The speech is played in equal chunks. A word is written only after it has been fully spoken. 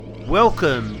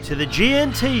Welcome to the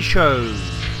G&T Show.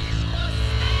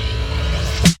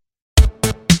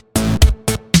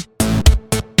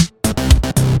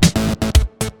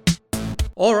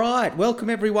 All right, welcome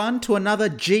everyone to another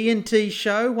G&T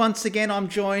Show. Once again, I'm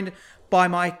joined by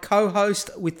my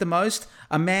co-host with the most,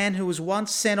 a man who was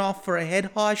once sent off for a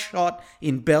head-high shot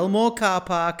in Belmore Car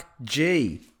Park,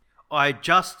 G. I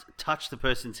just touched the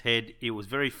person's head. It was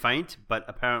very faint, but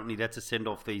apparently that's a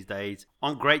send-off these days.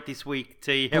 I'm great this week,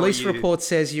 T. How Police are you? report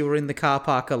says you were in the car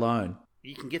park alone.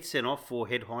 You can get sent off for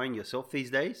head-highing yourself these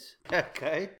days.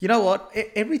 Okay. You know what?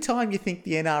 Every time you think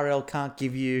the NRL can't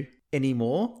give you any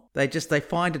more, they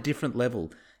find a different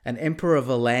level. And Emperor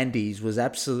Volandis was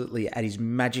absolutely at his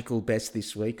magical best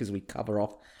this week as we cover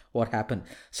off what happened.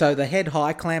 So the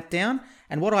head-high clampdown,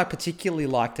 and what I particularly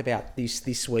liked about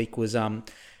this week was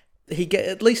he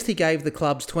gave the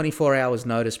clubs 24 hours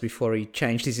notice before he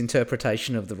changed his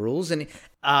interpretation of the rules. And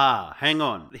hang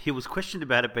on. He was questioned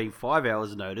about it being 5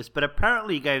 hours notice, but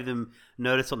apparently he gave them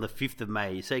notice on the 5th of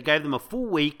May. So he gave them a full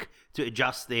week to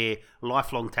adjust their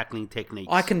lifelong tackling techniques.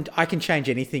 I can change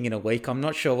anything in a week. I'm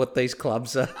not sure what these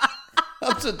clubs are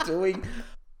doing.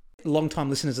 Long-time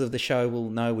listeners of the show will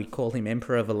know we call him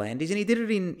Emperor Volandis, and he did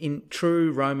it in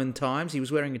true Roman times. He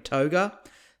was wearing a toga.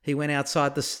 He went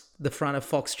outside the front of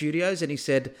Fox Studios and he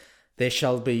said, "There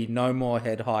shall be no more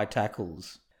head-high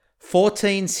tackles."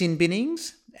 14 sin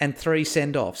binnings and 3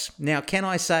 send-offs. Now, can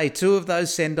I say 2 of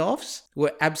those send-offs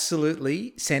were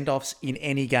absolutely send-offs in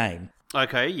any game?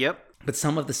 Okay, yep. But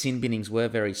some of the sin binnings were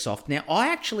very soft. Now,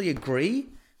 I actually agree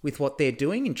with what they're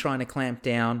doing in trying to clamp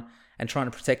down and trying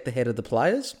to protect the head of the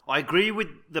players. I agree with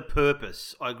the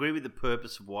purpose. I agree with the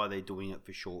purpose of why they're doing it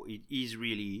for sure. It is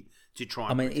really to try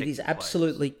and protect it is the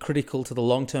absolutely critical to the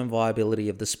long-term viability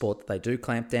of the sport that they do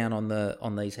clamp down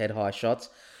on these head-high shots.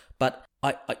 But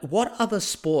what other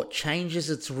sport changes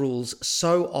its rules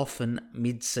so often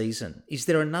mid-season? Is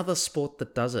there another sport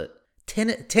that does it?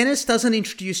 Tennis doesn't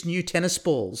introduce new tennis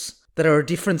balls that are a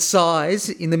different size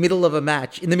in the middle of a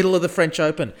match, in the middle of the French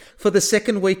Open. For the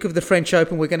second week of the French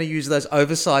Open, we're going to use those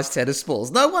oversized tennis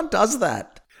balls. No one does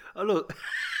that. Oh, look.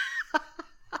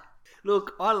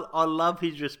 Look, I love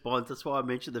his response. That's why I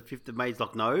mentioned the 5th of May. He's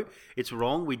like, no, it's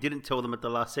wrong. We didn't tell them at the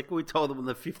last second. We told them on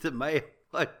the 5th of May.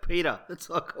 Like, Peter, that's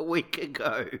like a week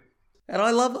ago. And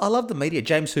I love the media.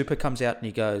 James Hooper comes out and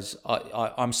he goes,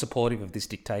 I'm supportive of this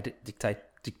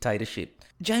dictatorship.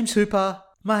 James Hooper,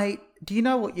 mate, do you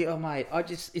know what you... Oh, mate,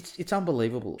 it's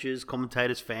unbelievable.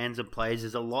 Commentators, fans and players,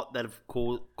 there's a lot that have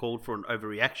called for an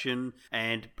overreaction.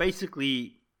 And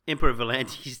basically, Emperor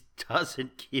Volandis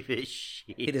doesn't give a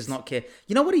shit. He does not care.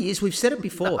 You know what he is? We've said it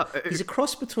before. No. He's a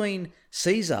cross between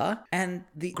Caesar and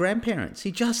the grandparents.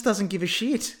 He just doesn't give a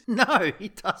shit. No, he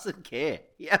doesn't care.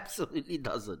 He absolutely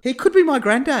doesn't. He could be my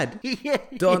granddad. Yeah.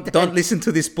 Don't listen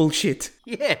to this bullshit.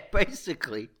 Yeah,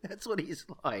 basically. That's what he's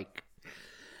like.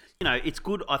 You know, it's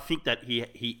good, I think, that he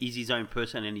is his own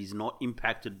person and he's not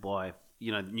impacted by,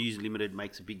 News Limited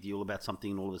makes a big deal about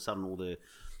something and all of a sudden all the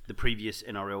previous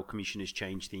NRL commissioners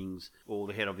change things, or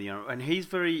the head of the NRL. And he's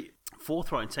very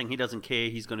forthright in saying he doesn't care.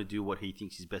 He's going to do what he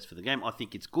thinks is best for the game. I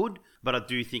think it's good, but I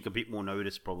do think a bit more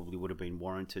notice probably would have been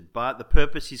warranted. But the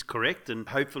purpose is correct, and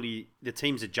hopefully the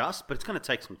teams adjust, but it's going to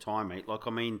take some time, mate.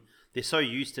 They're so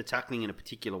used to tackling in a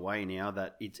particular way now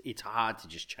that it's hard to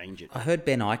just change it. I heard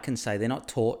Ben Eichen say they're not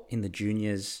taught in the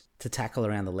juniors to tackle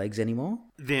around the legs anymore.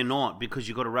 They're not, because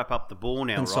you've got to wrap up the ball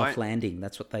now, and right? Soft landing,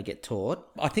 that's what they get taught.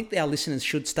 I think our listeners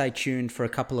should stay tuned for a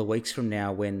couple of weeks from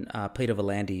now when Peter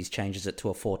Volandis changes it to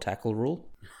a 4-tackle rule.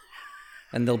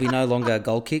 And there'll be no longer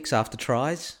goal kicks after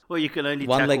tries. Well, you can only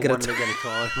one tackle leg at one a leg at a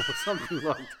time or something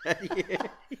like that,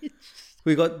 yeah.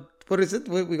 We got, what is it?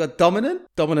 We got dominant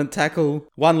tackle,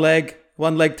 one leg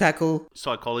tackle.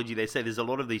 Psychology, they say there's a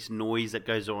lot of this noise that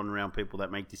goes on around people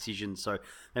that make decisions. So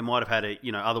they might have had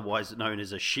otherwise known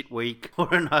as a shit week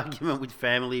or an argument with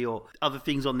family or other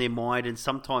things on their mind. And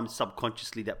sometimes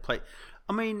subconsciously that play.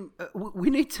 I mean, we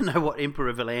need to know what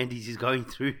Emperor Volandis is going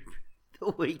through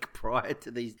the week prior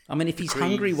to these. I mean, if he's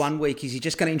hungry one week, is he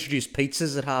just going to introduce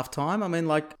pizzas at halftime? I mean,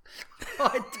 I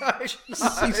don't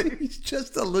know. He's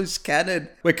just a loose cannon.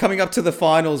 We're coming up to the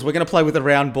finals. We're going to play with a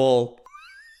round ball.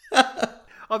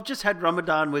 I've just had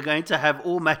Ramadan. We're going to have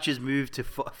all matches moved to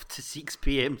 6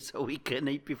 p.m. so we can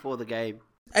eat before the game.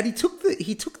 And he took the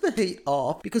heat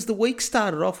off because the week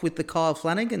started off with the Kyle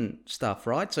Flanagan stuff,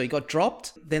 right? So he got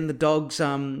dropped. Then the Dogs,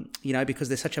 because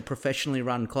they're such a professionally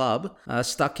run club,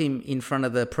 stuck him in front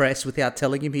of the press without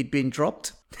telling him he'd been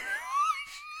dropped.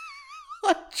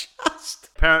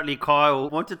 Apparently Kyle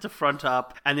wanted to front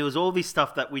up, and there was all this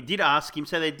stuff that we did ask him,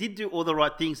 so they did do all the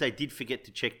right things. They did forget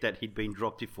to check that he'd been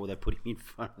dropped before they put him in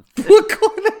front of them. What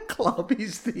kind of club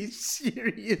is this?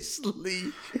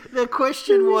 Seriously? The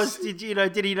question was, did he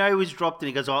know he was dropped? And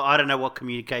he goes, I don't know what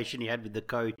communication he had with the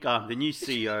coach. The new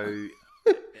CEO,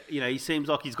 he seems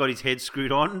like he's got his head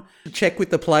screwed on. Check with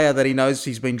the player that he knows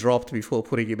he's been dropped before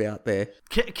putting him out there.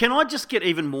 Can I just get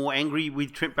even more angry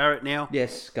with Trent Barrett now?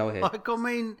 Yes, go ahead.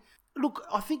 Look,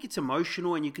 I think it's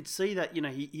emotional, and you could see that,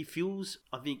 he feels,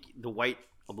 I think, the weight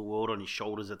of the world on his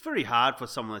shoulders. It's very hard for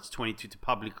someone that's 22 to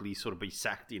publicly sort of be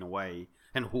sacked in a way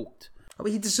and hooked.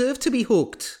 He deserved to be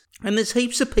hooked. And there's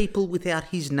heaps of people without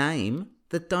his name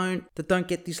that don't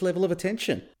get this level of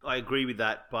attention. I agree with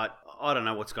that, but I don't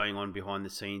know what's going on behind the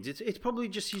scenes. It's probably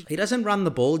just his... He doesn't run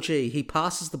the ball, G. He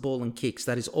passes the ball and kicks.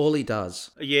 That is all he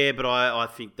does. Yeah, but I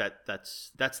think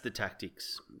that's the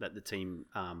tactics that the team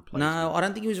plays. No, with. I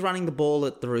don't think he was running the ball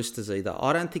at the Roosters either.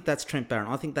 I don't think that's Trent Barrett.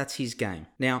 I think that's his game.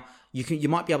 Now, you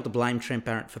might be able to blame Trent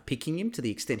Barrett for picking him to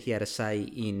the extent he had a say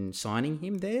in signing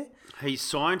him there. He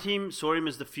signed him, saw him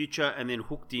as the future, and then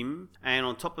hooked him. And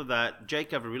on top of that, Jake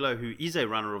Averillo, who is a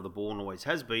runner of the ball and always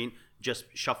has been, just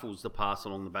shuffles the pass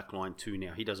along the back line too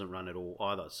now. He doesn't run at all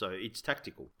either. So it's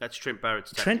tactical. That's Trent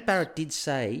Barrett's tactics. Trent Barrett did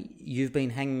say you've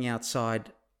been hanging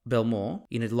outside Belmore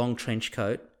in a long trench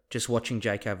coat just watching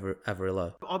Jake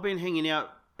Averillo. I've been hanging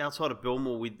out outside of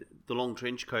Belmore with the long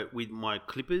trench coat with my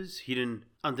clippers hidden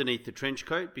underneath the trench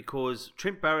coat because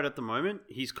Trent Barrett at the moment,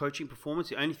 his coaching performance,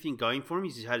 the only thing going for him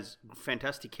is he's had his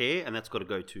fantastic hair, and that's got to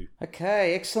go too.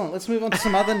 Okay, excellent. Let's move on to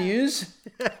some other news.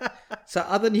 So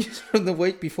other news from the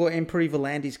week before Emperor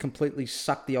Volandis completely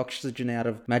sucked the oxygen out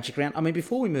of Magic Round. I mean,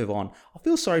 before we move on, I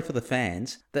feel sorry for the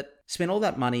fans that spent all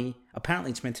that money.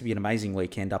 Apparently it's meant to be an amazing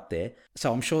weekend up there.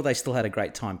 So I'm sure they still had a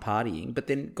great time partying, but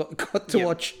then got to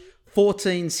watch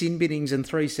 14 sin binnings and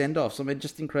 3 send-offs. I mean,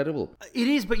 just incredible. It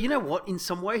is, but you know what? In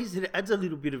some ways, it adds a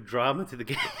little bit of drama to the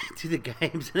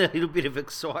games and a little bit of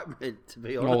excitement, to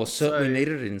be honest. Oh, well, certainly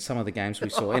needed it in some of the games we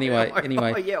saw. Anyway.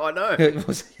 Yeah, I know. It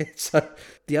was, so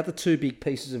the other 2 big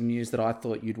pieces of news that I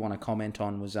thought you'd want to comment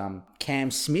on was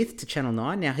Cam Smith to Channel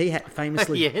 9. Now, he had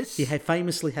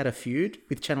famously had a feud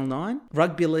with Channel 9.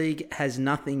 Rugby League has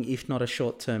nothing if not a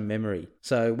short-term memory.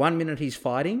 So 1 minute he's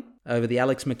fighting over the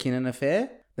Alex McKinnon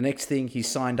affair. The next thing,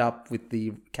 he's signed up with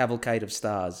the Cavalcade of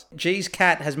Stars. G's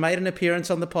cat has made an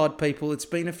appearance on the pod, people. It's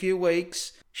been a few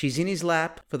weeks. She's in his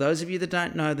lap. For those of you that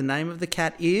don't know, the name of the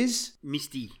cat is...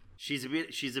 Misty. She's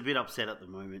a bit upset at the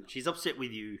moment. She's upset with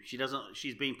you.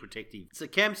 She's being protective. So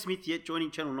Cam Smith yet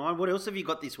joining Channel 9. What else have you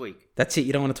got this week? That's it.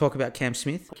 You don't want to talk about Cam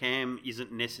Smith? Cam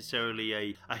isn't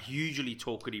necessarily a hugely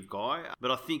talkative guy, but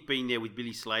I think being there with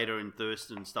Billy Slater and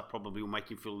Thurston and stuff probably will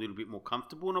make him feel a little bit more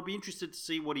comfortable, and I'll be interested to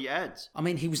see what he adds. I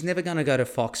mean, he was never going to go to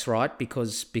Fox, right?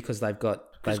 Because they've got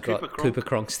Cooper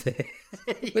Cronks there.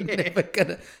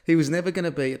 He was never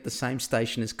gonna be at the same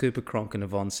station as Cooper Cronk and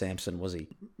Yvonne Sampson, was he?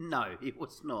 No, he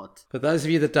was not. For those of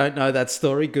you that don't know that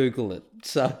story, Google it.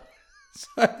 So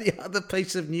the other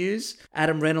piece of news,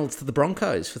 Adam Reynolds to the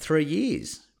Broncos for 3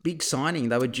 years. Big signing,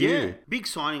 they were due. Yeah, big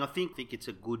signing. I think it's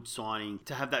a good signing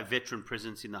to have that veteran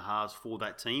presence in the halves for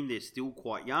that team. They're still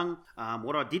quite young.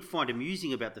 What I did find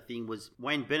amusing about the thing was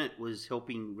Wayne Bennett was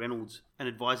helping Reynolds and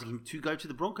advising him to go to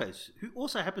the Broncos, who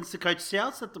also happens to coach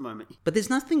Souths at the moment. But there's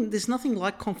nothing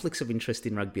like conflicts of interest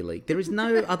in rugby league. There is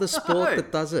no other sport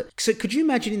that does it. So could you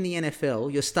imagine in the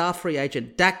NFL, your star free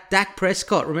agent, Dak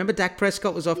Prescott, remember Dak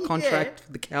Prescott was off contract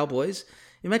for the Cowboys?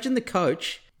 Imagine the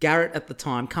coach... Garrett at the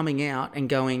time coming out and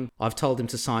going, I've told him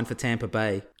to sign for Tampa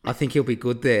Bay. I think he'll be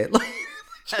good there.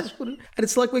 And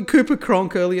it's like when Cooper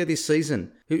Cronk earlier this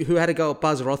season, who had a go at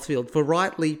Buzz Rothfield for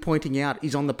rightly pointing out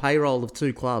he's on the payroll of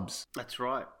 2 clubs. That's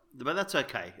right. But that's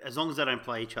okay, as long as they don't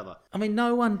play each other. I mean,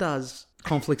 no one does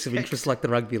conflicts of interest like the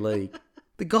rugby league.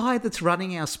 The guy that's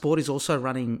running our sport is also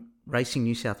running Racing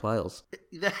New South Wales.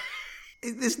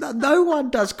 No one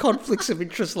does conflicts of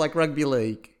interest like rugby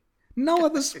league. No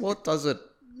other sport does it.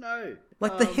 No.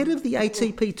 Like the head of the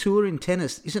ATP Tour in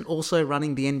tennis isn't also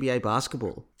running the NBA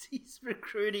basketball. He's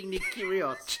recruiting Nick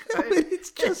Kyrgios. I mean, it's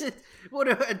just...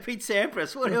 and Pete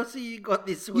Sampras. What else have you got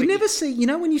this week? You never see... You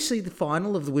know when you see the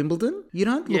final of the Wimbledon? You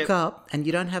don't look up and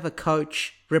you don't have a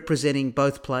coach representing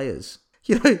both players.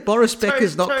 You know, Boris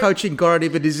Becker's not coaching Goran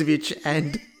Ivanisevic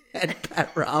and Pat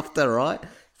Rafter, right?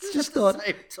 It's just not...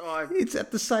 At the same time. It's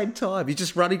at the same time. He's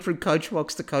just running from coach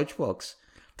box to coach box.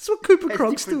 That's what Cooper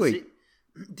Cronk's doing.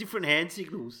 Different hand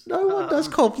signals. No one does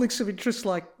conflicts of interest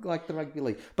like the rugby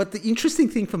league. But the interesting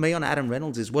thing for me on Adam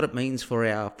Reynolds is what it means for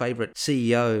our favourite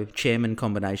CEO-chairman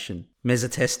combination,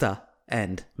 Mezzatesta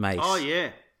and Mace. Oh, yeah.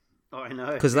 I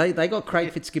know. Because they got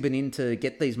Craig Fitzgibbon in to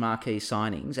get these marquee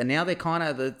signings, and now they're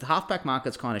the halfback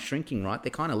market's kind of shrinking, right? They're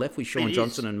kind of left with Sean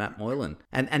Johnson and Matt Moylan.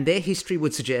 And their history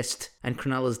would suggest, and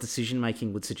Cronulla's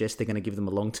decision-making would suggest they're going to give them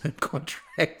a long-term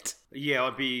contract.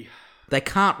 Yeah, They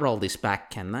can't roll this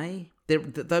back, can they?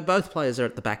 They're both players are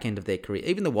at the back end of their career.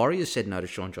 Even the Warriors said no to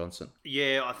Sean Johnson.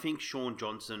 Yeah, I think Sean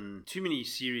Johnson, too many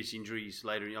serious injuries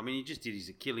later. I mean, he just did his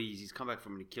Achilles. He's come back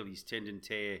from an Achilles tendon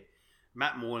tear.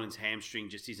 Matt Moylan's hamstring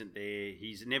just isn't there.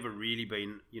 He's never really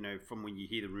been, from when you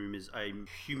hear the rumours, a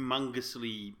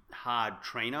humongously hard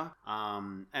trainer.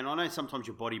 And I know sometimes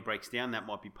your body breaks down. That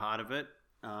might be part of it,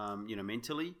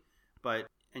 mentally.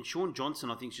 And Sean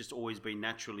Johnson, I think, has just always been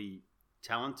naturally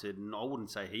talented, and I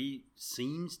wouldn't say he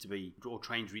seems to be or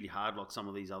trains really hard like some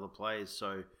of these other players.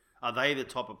 So are they the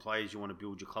type of players you want to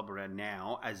build your club around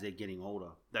now as they're getting older?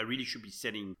 They really should be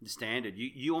setting the standard.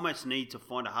 You almost need to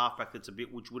find a halfback that's a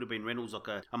bit, which would have been Reynolds, like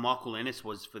a Michael Ennis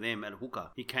was for them at hooker.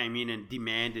 He came in and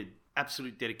demanded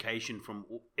absolute dedication from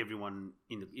everyone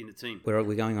in the team. We're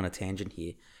going on a tangent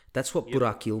here. That's what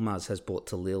Burak Yilmaz has brought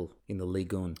to Lille in the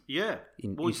Ligue 1. Yeah.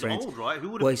 He's France. old, right?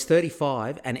 Well, he's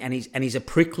 35 and he's a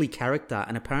prickly character,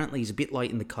 and apparently he's a bit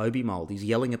like in the Kobe mold. He's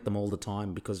yelling at them all the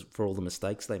time for all the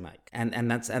mistakes they make.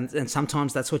 And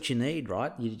sometimes that's what you need,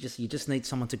 right? You just need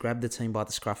someone to grab the team by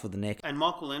the scruff of the neck. And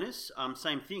Michael Ennis,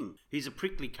 same thing. He's a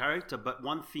prickly character, but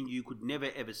one thing you could never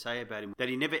ever say about him, that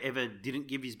he never ever didn't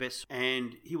give his best,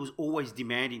 and he was always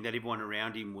demanding that everyone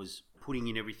around him was putting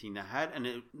in everything they had.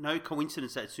 And no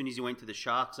coincidence that as soon as he went to the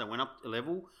Sharks, they went up a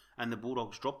level and the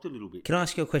Bulldogs dropped a little bit. Can I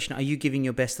ask you a question? Are you giving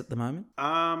your best at the moment?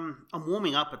 I'm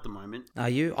warming up at the moment. Are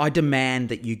you? I demand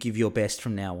that you give your best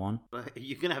from now on.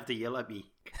 You're going to have to yell at me.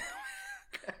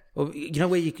 Well, you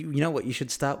know what you should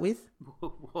start with?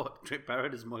 What? Trent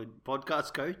Barrett is my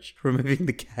podcast coach? Removing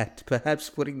the cat.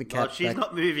 Perhaps putting the cat she's back.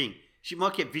 not moving. She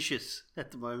might get vicious at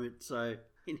the moment, so...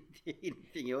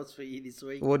 Anything else for you this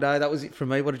week? Well, no, that was it from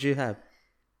me. What did you have?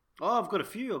 Oh, I've got a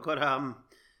few. I've got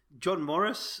John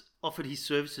Morris offered his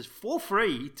services for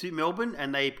free to Melbourne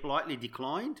and they politely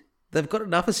declined. They've got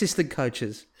enough assistant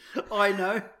coaches. I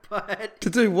know, but... To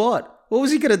do what? What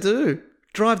was he going to do?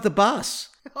 Drive the bus?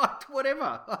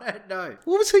 Whatever. I don't know.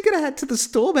 What was he going to add to the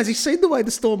Storm? Has he seen the way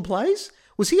the Storm plays?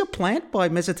 Was he a plant by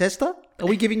Mezzatesta? Are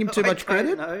we giving him too much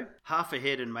credit? No. Half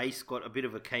Ahead and Mace got a bit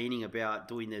of a caning about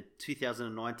doing the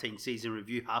 2019 season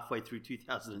review halfway through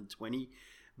 2020.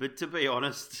 But to be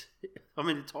honest, I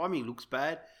mean, the timing looks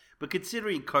bad. But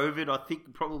considering COVID, I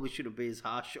think probably shouldn't be as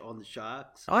harsh on the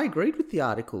Sharks. I agreed with the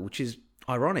article, which is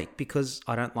ironic because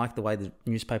I don't like the way the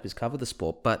newspapers cover the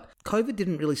sport. But COVID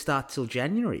didn't really start till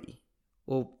January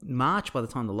or March by the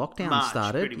time the lockdown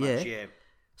started. Pretty much, yeah.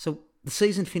 So... the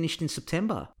season finished in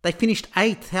September. They finished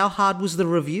 8th. How hard was the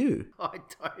review? I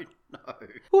don't know.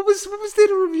 What was there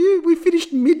to review? We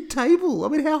finished mid-table. I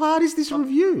mean, how hard is this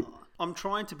review? I'm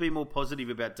trying to be more positive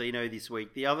about Dino this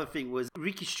week. The other thing was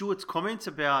Ricky Stewart's comments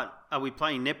about, are we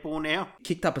playing netball now?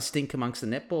 Kicked up a stink amongst the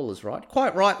netballers, right?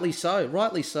 Quite rightly so.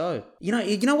 Rightly so. You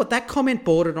know what? That comment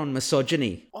bordered on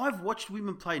misogyny. I've watched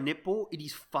women play netball. It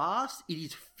is fast, it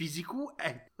is physical,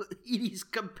 and it is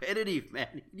competitive,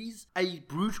 man. It is a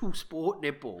brutal sport,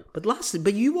 netball.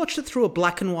 But you watched it through a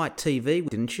black and white TV,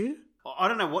 didn't you? I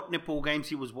don't know what netball games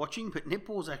he was watching, but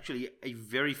netball is actually a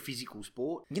very physical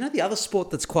sport. You know the other sport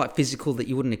that's quite physical that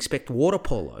you wouldn't expect? Water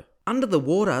polo. Under the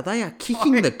water, they are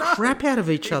kicking the crap out of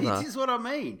each other. This is what I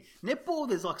mean. Netball,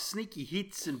 there's like sneaky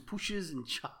hits and pushes and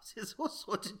shots. There's all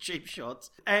sorts of cheap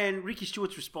shots. And Ricky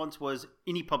Stewart's response was,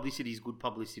 any publicity is good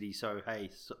publicity. So,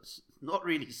 hey, not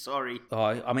really sorry. Oh,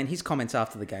 I mean, his comments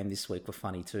after the game this week were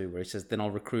funny too, where he says, then I'll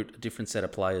recruit a different set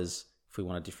of players if we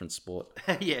want a different sport.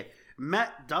 Yeah.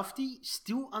 Matt Duffy,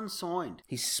 still unsigned.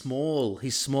 He's small.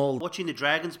 Watching the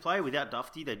Dragons play without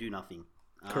Duffy, they do nothing.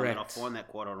 Correct. And I find that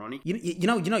quite ironic. You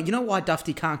know why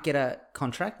Duffy can't get a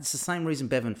contract? It's the same reason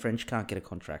Bevan French can't get a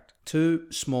contract.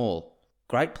 Too small.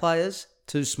 Great players,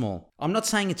 too small. I'm not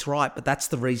saying it's right, but that's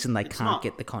the reason they can't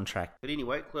get the contract. But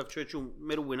anyway, Clive Churchill,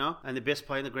 medal winner, and the best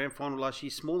player in the grand final last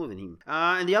year, smaller than him.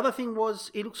 And the other thing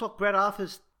was, it looks like Brad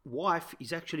Arthur's wife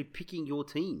is actually picking your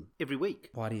team every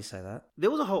week. Why do you say that? There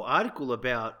was a whole article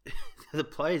about the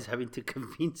players having to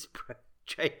convince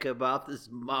Jacob Arthur's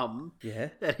mum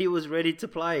that he was ready to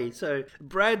play. So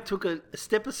Brad took a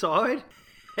step aside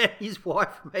and his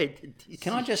wife made the decision.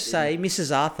 Can I just say,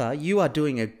 Mrs. Arthur, you are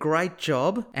doing a great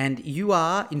job and you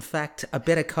are, in fact, a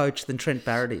better coach than Trent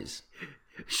Barrett is.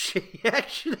 She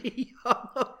actually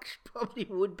probably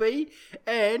would be.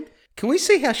 And can we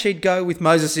see how she'd go with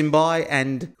Moses Mbai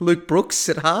and Luke Brooks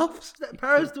at halves?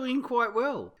 Para's doing quite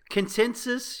well.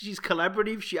 Consensus, she's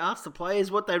collaborative. She asked the players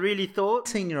what they really thought.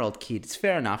 18-year-old kid, it's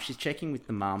fair enough. She's checking with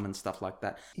the mum and stuff like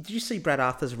that. Did you see Brad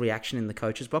Arthur's reaction in the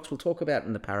coach's box? We'll talk about it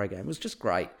in the Para game. It was just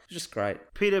great.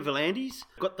 Peter V'landys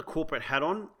got the corporate hat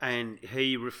on, and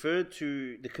he referred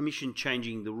to the commission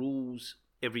changing the rules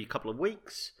every couple of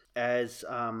weeks as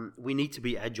we need to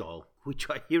be agile, which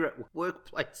I hear at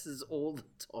workplaces all the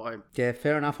time. Yeah,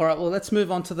 fair enough. All right, well, let's move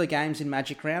on to the games in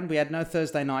Magic Round. We had no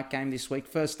Thursday night game this week.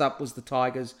 First up was the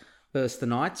Tigers versus the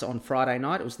Knights on Friday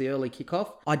night. It was the early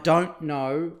kickoff. I don't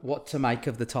know what to make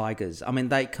of the Tigers. I mean,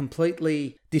 they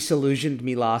completely disillusioned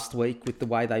me last week with the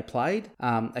way they played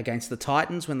against the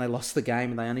Titans when they lost the game,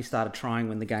 and they only started trying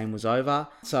when the game was over.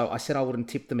 So I said I wouldn't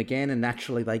tip them again, and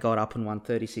naturally they got up and won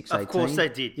 36-18. Of course they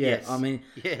did, yeah, yes. I mean,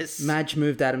 yes. Madge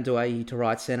moved Adam Douehi to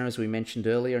right centre, as we mentioned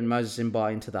earlier, and Moses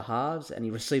Mbai into the halves, and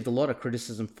he received a lot of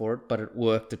criticism for it, but it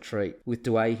worked a treat, with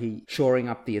Douehi shoring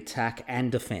up the attack and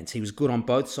defence. He was good on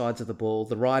both sides of the ball.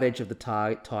 The right edge of the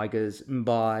Tigers,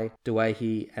 Mbai,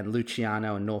 Douehi, and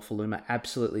Luciano and Norfoluma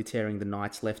absolutely tearing the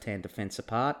Knights' left-hand defence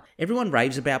apart. Everyone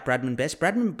raves about Bradman Best.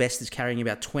 Bradman Best is carrying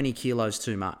about 20 kilos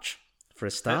too much for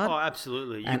a start. Oh,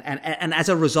 absolutely. And as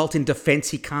a result, in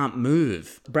defence, he can't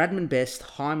move. Bradman Best,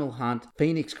 Heimel Hunt,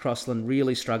 Phoenix Crossland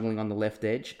really struggling on the left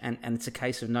edge, and it's a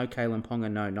case of no Kalen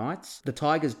Ponga, no Knights. The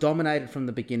Tigers dominated from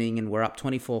the beginning and were up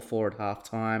 24-4 at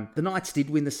half-time. The Knights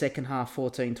did win the second half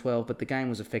 14-12, but the game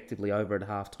was effectively over at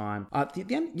half-time.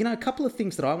 A couple of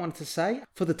things that I wanted to say.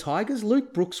 For the Tigers,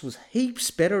 Luke Brooks was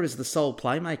heaps better as the sole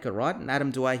playmaker, right? And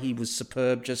Adam Douehi was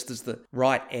superb just as the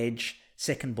right edge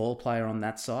second ball player on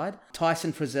that side.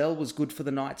 Tyson Frizzell was good for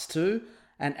the Knights too.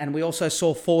 And we also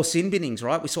saw 4 sin binnings,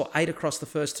 right? We saw 8 across the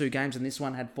first 2 games, and this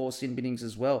one had 4 sin binnings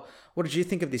as well. What did you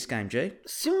think of this game, G?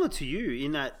 Similar to you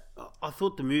in that I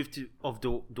thought the move of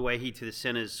Douehi to the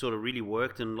centres sort of really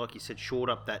worked, and like you said, shored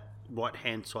up that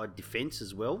right-hand side defence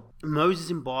as well.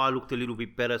 Moses Mbai looked a little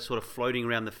bit better, sort of floating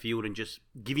around the field and just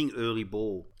giving early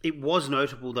ball. It was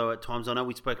notable, though, at times. I know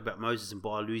we spoke about Moses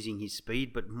Mbai losing his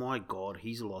speed, but my God,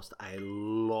 he's lost a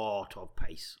lot of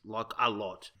pace. Like, a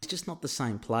lot. He's just not the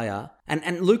same player.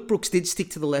 And Luke Brooks did stick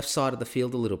to the left side of the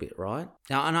field a little bit, right?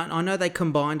 Now, I know they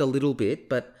combined a little bit,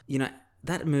 but,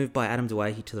 that move by Adam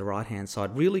Douehi to the right-hand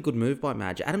side, really good move by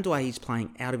Madge. Adam Douehi's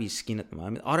playing out of his skin at the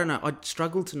moment. I don't know. I'd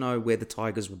struggle to know where the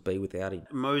Tigers would be without him.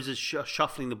 Moses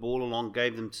shuffling the ball along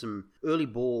gave them some early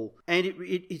ball, and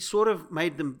it sort of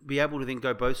made them be able to then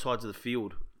go both sides of the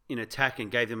field in attack and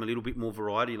gave them a little bit more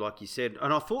variety, like you said.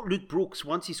 And I thought Luke Brooks,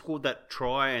 once he scored that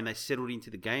try and they settled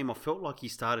into the game, I felt like he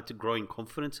started to grow in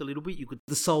confidence a little bit.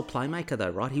 The sole playmaker,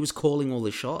 though, right? He was calling all the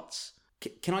shots.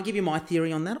 Can I give you my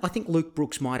theory on that? I think Luke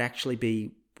Brooks might actually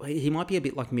be... He might be a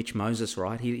bit like Mitch Moses,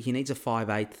 right? He needs a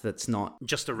 5'8" that's not...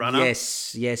 Just a runner?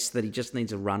 Yes, that he just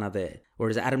needs a runner there.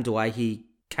 Whereas Adam Douehi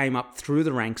came up through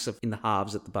the ranks in the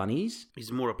halves at the Bunnies.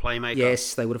 He's more a playmaker.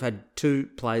 Yes, they would have had 2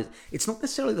 players. It's not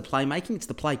necessarily the playmaking, it's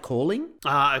the play calling.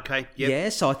 Ah, okay. Yep. Yeah,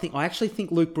 so I actually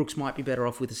think Luke Brooks might be better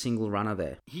off with a single runner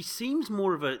there. He seems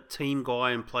more of a team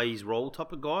guy and play his role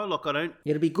type of guy. Like, I don't...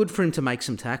 Yeah, it'd be good for him to make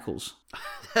some tackles.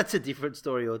 That's a different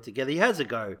story altogether. He has a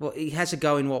go. Well, he has a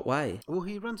go in what way? Well,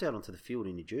 he runs out onto the field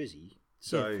in New Jersey.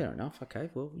 So yeah, fair enough. Okay,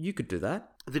 well, you could do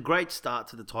that. The great start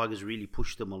to the Tigers really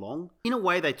pushed them along. In a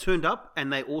way, they turned up,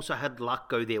 and they also had luck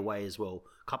go their way as well.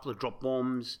 A couple of drop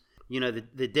bombs.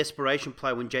 The desperation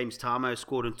play when James Tarmo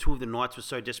scored, and 2 of the Knights were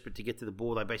so desperate to get to the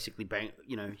ball, they basically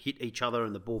hit each other,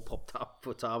 and the ball popped up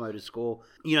for Tarmo to score.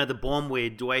 The bomb where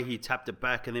Douehi tapped it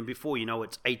back, and then before you know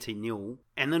it's 18-0.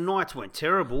 And the Knights weren't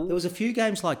terrible. There was a few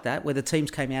games like that where the teams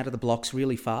came out of the blocks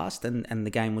really fast, and the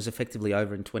game was effectively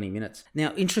over in 20 minutes.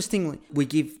 Now, interestingly, we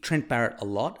give Trent Barrett a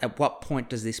lot. At what point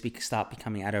does this start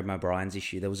becoming Adam O'Brien's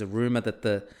issue? There was a rumour that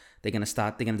they're going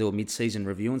to do a mid-season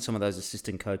review, and some of those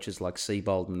assistant coaches like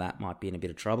Seabold and that might be in a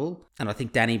bit of trouble. And I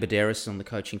think Danny Baderis is on the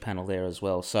coaching panel there as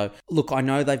well. So, look, I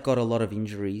know they've got a lot of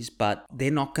injuries, but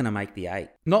they're not going to make the 8.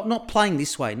 Not playing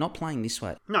this way. No,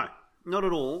 not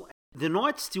at all. The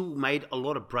Knights still made a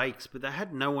lot of breaks, but they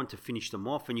had no one to finish them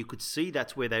off, and you could see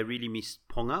that's where they really missed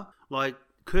Ponga. Like,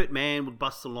 Kurt Mann would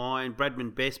bust the line,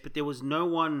 Bradman Best, but there was no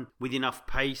one with enough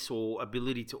pace or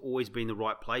ability to always be in the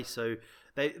right place. So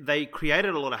they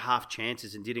created a lot of half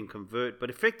chances and didn't convert, but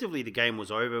effectively the game was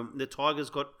over. The Tigers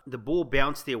got the ball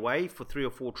bounced their way for 3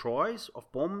 or 4 tries off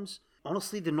bombs.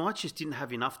 Honestly, the Knights just didn't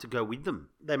have enough to go with them.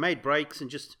 They made breaks and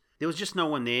there was just no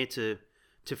one there to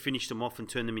to finish them off and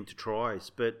turn them into tries.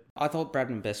 But I thought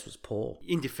Bradman Best was poor.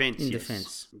 in defence, In yes,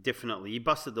 defence. definitely. He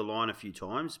busted the line a few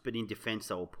times, but in defence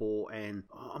they were poor. And,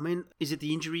 I mean, is it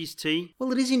the injuries, T?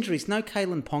 Well, it is injuries. No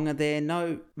Kalen Ponga there,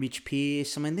 no Mitch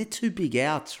Pearce. I mean, they're two big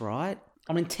outs, right?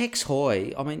 I mean, Tex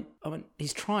Hoy, I mean,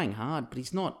 he's trying hard, but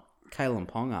he's not Kalen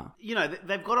Ponga. You know,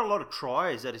 they've got a lot of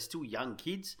tries that are still young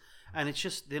kids, and it's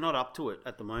just they're not up to it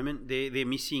at the moment. They're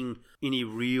missing any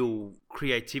real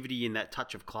creativity in that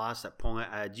touch of class that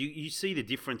Ponga adds. You see the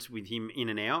difference with him in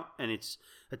and out, and it's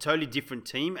a totally different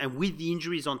team. And with the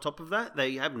injuries on top of that,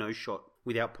 they have no shot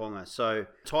without Ponga. So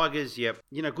Tigers, yep,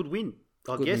 good win,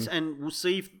 I guess. And we'll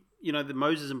see if the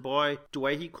Moses and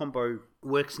Douehi combo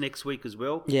works next week as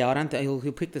well. Yeah, I don't think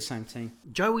he'll pick the same team.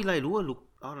 Joey Leilua looked,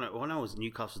 I don't know, I know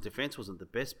Newcastle's defence wasn't the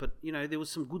best, but, there was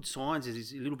some good signs that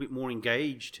he's a little bit more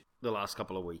engaged the last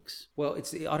couple of weeks. Well,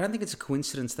 I don't think it's a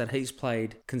coincidence that he's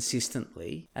played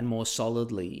consistently and more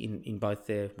solidly in both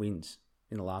their wins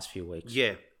in the last few weeks.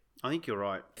 Yeah, I think you're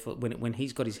right. When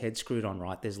he's got his head screwed on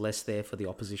right, there's less there for the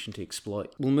opposition to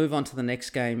exploit. We'll move on to the next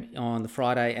game on the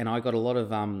Friday, and I got a lot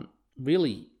of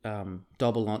really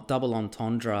double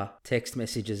entendre text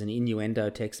messages and innuendo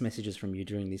text messages from you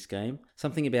during this game.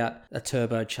 Something about a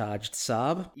turbocharged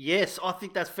Saab. Yes, I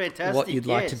think that's fantastic. What you'd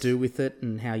like to do with it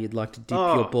and how you'd like to dip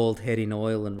your bald head in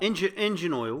oil. And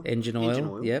Engine oil. Engine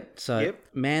oil, yep. So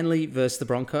Manly versus the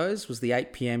Broncos was the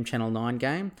 8 p.m. Channel 9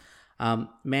 game.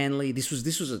 Manly, this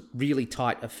was a really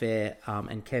tight affair,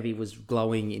 and Kevy was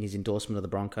glowing in his endorsement of the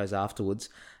Broncos afterwards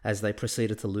as they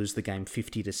proceeded to lose the game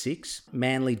 50-6.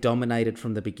 Manly dominated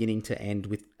from the beginning to end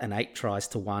with an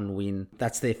 8-1 win.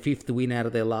 That's their 5th win out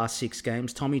of their last 6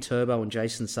 games. Tommy Turbo and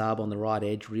Jason Saab on the right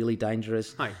edge, really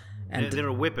dangerous. Hey. And they're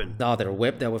a weapon. Oh, they're a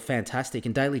weapon. They were fantastic.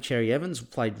 And Daly Cherry Evans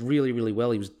played really, really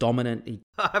well. He was dominant.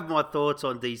 I have my thoughts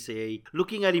on DCE.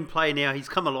 Looking at him play now, he's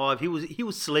come alive. He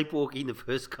was sleepwalking the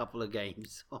first couple of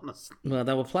games, honestly. Well,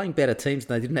 they were playing better teams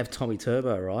and they didn't have Tommy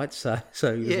Turbo, right? So he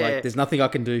was like, there's nothing I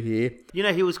can do here.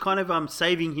 He was kind of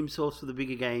saving himself for the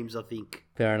bigger games, I think.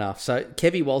 Fair enough. So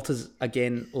Kevy Walters,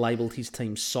 again, labelled his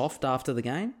team soft after the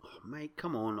game. Mate,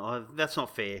 come on. That's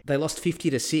not fair. They lost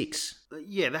 50-6.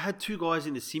 Yeah, they had 2 guys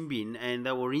in the sin bin and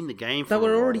they were in the game for They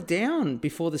were a while. already down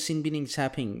before the sin binnings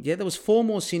happened. Yeah, there was 4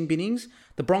 more sin binnings.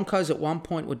 The Broncos at one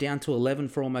point were down to 11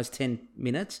 for almost 10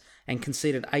 minutes and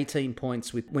conceded 18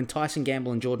 points. When Tyson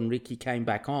Gamble and Jordan Rickey came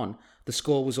back on, the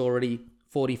score was already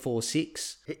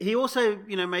 44-6. He also,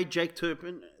 made Jake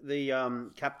Turpin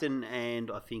the captain, and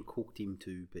I think hooked him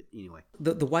too. But anyway,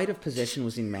 the weight of possession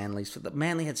was in Manly's.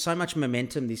 Manly had so much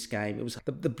momentum this game. It was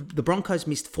the Broncos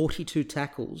missed 42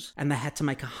 tackles, and they had to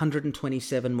make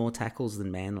 127 more tackles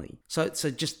than Manly. So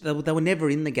just they were never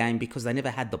in the game because they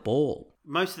never had the ball.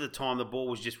 Most of the time, the ball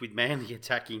was just with Manly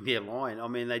attacking their line. I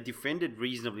mean, they defended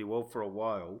reasonably well for a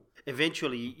while.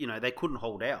 Eventually, they couldn't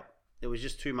hold out. There was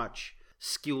just too much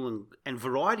skill and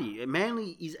variety.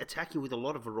 Manly is attacking with a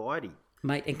lot of variety.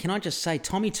 Mate, and can I just say,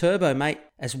 Tommy Turbo, mate,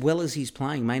 as well as he's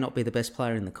playing, may not be the best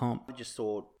player in the comp. I just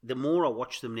thought, the more I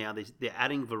watch them now, they're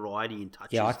adding variety in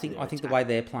touches. Yeah, I think the way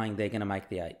they're playing, they're going to make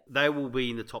the 8. They will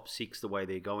be in the top 6 the way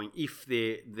they're going if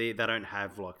they don't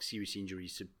have serious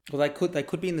injuries. Well, they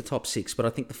could be in the top 6, but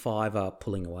I think the 5 are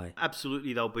pulling away.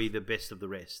 Absolutely, they'll be the best of the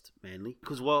rest, Manly.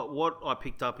 Because what I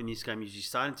picked up in this game is you're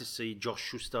starting to see Josh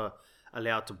Schuster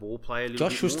allowed to ball play a little bit more.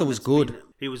 Josh Schuster was good.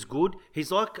 He was good.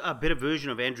 He's like a better version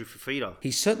of Andrew Fafita.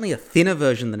 He's certainly a thinner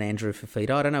version than Andrew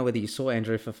Fafita. I don't know whether you saw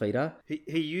Andrew Fafita.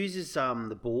 He uses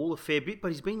the ball a fair bit,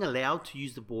 but he's being allowed to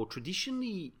use the ball.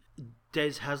 Traditionally,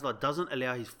 Des Hasler doesn't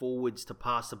allow his forwards to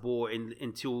pass the ball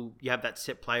until you have that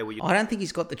set player where you... I don't think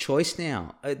he's got the choice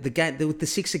now. With the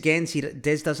 6 against,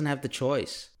 Des doesn't have the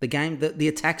choice. The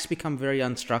attacks become very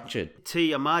unstructured.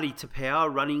 Amadi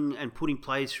Tapau running and putting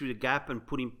players through the gap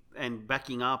and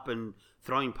backing up and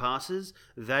throwing passes,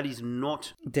 that is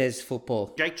not Des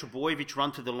football. Jake Trebojevic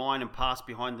run to the line and pass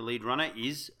behind the lead runner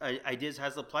is a Des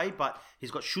Hasler play, but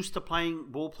he's got Schuster playing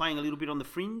a little bit on the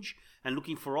fringe and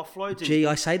looking for offloads. Gee,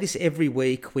 I say this every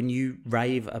week when you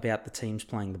rave about the teams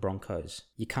playing the Broncos.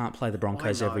 You can't play the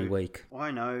Broncos every week. I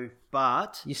know,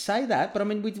 but... You say that, but I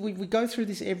mean, we go through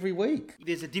this every week.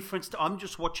 There's a difference. I'm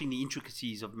just watching the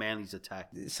intricacies of Manly's attack.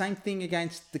 Same thing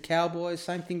against the Cowboys,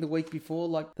 same thing the week before.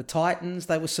 Like the Titans,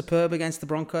 they were superb against the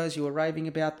Broncos. You were raving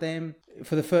about them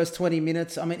for the first 20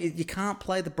 minutes. I mean, you can't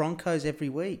play the Broncos every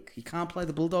week. You can't play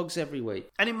the Bulldogs every week.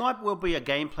 And it might well be a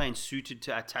game plan suited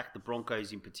to attack the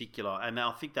Broncos in particular, and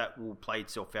I think that will play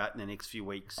itself out in the next few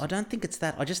weeks. I don't think it's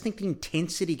that. I just think the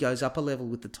intensity goes up a level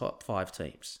with the top 5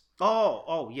 teams.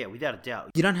 Oh, yeah, without a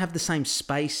doubt. You don't have the same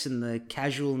space and the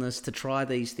casualness to try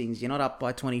these things. You're not up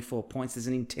by 24 points. There's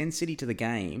an intensity to the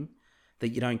game that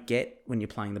you don't get when you're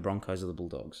playing the Broncos or the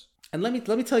Bulldogs. And let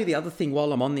me tell you the other thing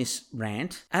while I'm on this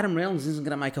rant. Adam Reynolds isn't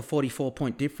going to make a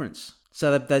 44-point difference.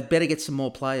 So they'd better get some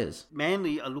more players.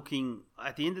 Manly are looking,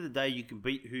 at the end of the day, you can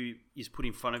beat who is put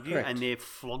in front of you. Correct. And they're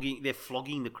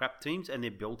flogging the crap teams and they're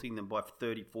belting them by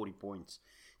 30, 40 points.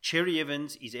 Cherry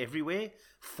Evans is everywhere.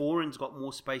 Foran's got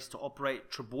more space to operate.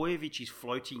 Trebojevic is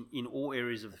floating in all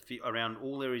areas of the around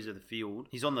all areas of the field.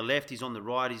 He's on the left, he's on the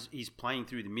right, he's playing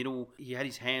through the middle. He had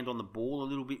his hand on the ball a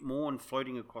little bit more and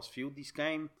floating across field this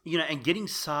game. And getting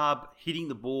Saab hitting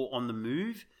the ball on the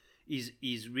move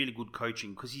is really good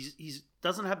coaching because he's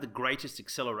doesn't have the greatest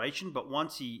acceleration, but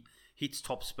once he hits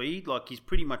top speed, like he's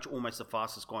pretty much almost the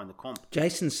fastest guy in the comp.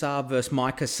 Jason Saab versus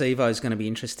Micah Sivo is going to be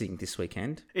interesting this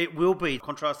weekend. It will be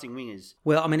contrasting wingers.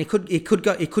 Well, I mean, it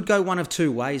could go one of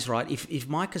two ways, right? If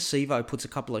Micah Sivo puts a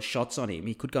couple of shots on him,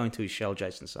 he could go into his shell,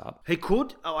 Jason Saab. He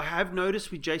could. I have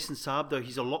noticed with Jason Saab though,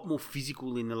 he's a lot more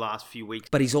physical in the last few weeks.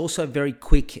 But he's also very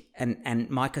quick, and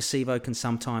Micah Sivo can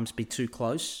sometimes be too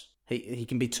close. He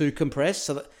can be too compressed,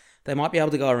 so that they might be able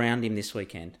to go around him this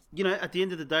weekend. At the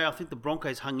end of the day, I think the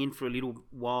Broncos hung in for a little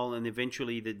while, and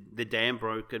eventually the dam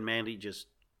broke, and Manly just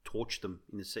torched them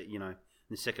in the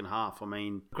second half. I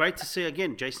mean, great to see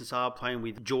again Jason Saab playing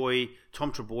with joy,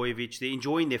 Tom Trebojevic. They're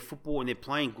enjoying their football and they're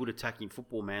playing good attacking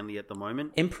football, Manly, at the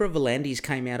moment. Emperor Volandis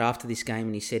came out after this game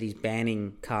and he said he's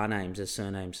banning car names as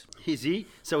surnames. Is he?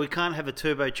 So we can't have a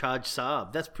turbocharged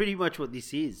Saab. That's pretty much what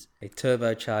this is. A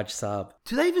turbocharged Saab.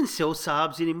 Do they even sell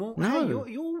Saabs anymore? No.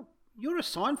 Hey, you're a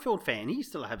Seinfeld fan. He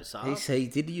used to have a Saab. He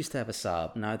did used to have a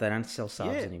Saab. No, they don't sell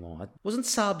Saabs anymore. Wasn't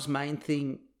Saab's main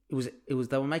thing? It was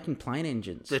they were making plane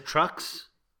engines. The trucks.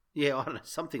 Yeah, I don't know,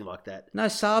 something like that. No,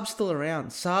 Saab's still around.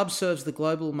 Saab serves the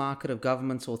global market of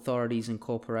governments, authorities and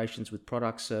corporations with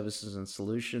products, services and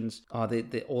solutions.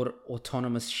 The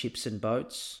autonomous ships and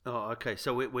boats. Oh, okay.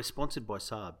 So we're sponsored by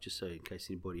Saab, just so in case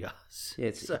anybody asks. Yeah,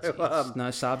 no,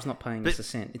 Saab's not paying us a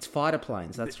cent. It's fighter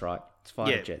planes, that's right. It's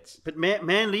fighter jets. But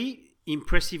Manly,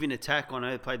 impressive in attack. I know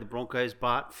they played the Broncos,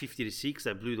 but 50-6,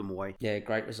 they blew them away. Yeah,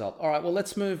 great result. All right, well,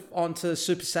 let's move on to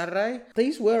Super Saturday.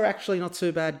 These were actually not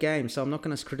too bad games, so I'm not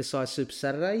going to criticise Super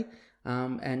Saturday.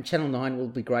 And Channel 9 will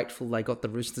be grateful they got the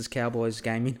Roosters-Cowboys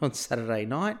game in on Saturday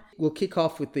night. We'll kick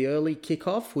off with the early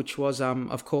kickoff, which was,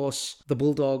 of course, the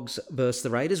Bulldogs versus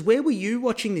the Raiders. Where were you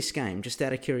watching this game, just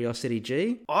out of curiosity,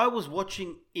 G? I was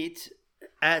watching it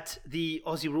at the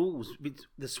Aussie Rules with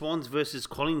the Swans versus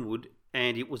Collingwood,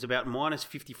 and it was about minus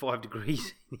 55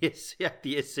 degrees at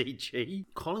the SCG.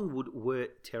 Collingwood were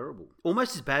terrible.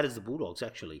 Almost as bad as the Bulldogs,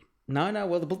 actually. No.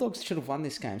 Well, the Bulldogs should have won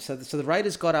this game. So the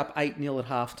Raiders got up 8-0 at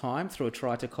half-time through a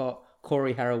try to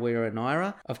Corey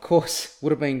Harawira-Naira. Of course,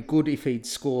 would have been good if he'd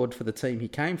scored for the team he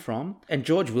came from. And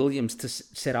George Williams to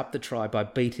set up the try by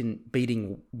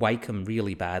beating Wakeham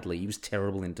really badly. He was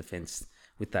terrible in defence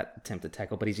with that attempted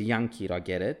tackle, but he's a young kid, I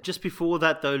get it. Just before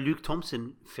that, though, Luke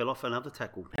Thompson fell off another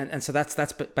tackle. And so that's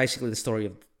basically the story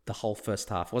of the whole first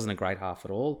half. It wasn't a great half at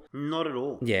all. Not at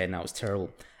all. Yeah, no, it was terrible.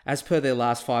 As per their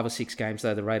last 5 or 6 games,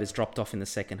 though, the Raiders dropped off in the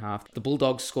second half. The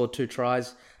Bulldogs scored 2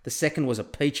 tries. The second was a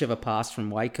peach of a pass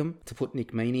from Wakeham to put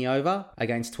Nick Meaney over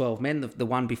against 12 men. The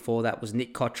one before that was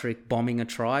Nick Kotrick bombing a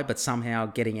try, but somehow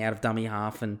getting out of dummy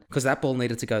half. And because that ball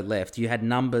needed to go left, you had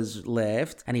numbers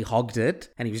left, and he hogged it,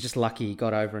 and he was just lucky he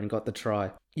got over and got the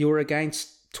try. You were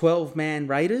against 12-man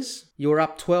Raiders. You were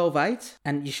up 12-8,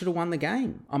 and you should have won the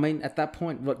game. I mean, at that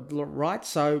point, right?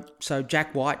 So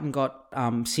Jack Whiten got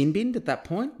sin-binned at that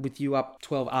point with you up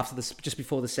 12 just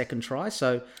before the second try.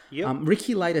 So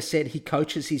Ricky later said he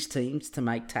coaches his teams to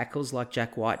make tackles like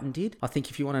Jack Whiten did. I think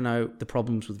if you want to know the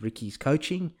problems with Ricky's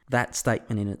coaching, that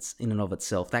statement in and of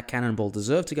itself, that cannonball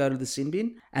deserved to go to the sin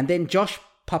bin. And then Josh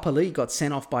Papali'i got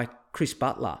sent off by Chris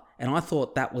Butler, and I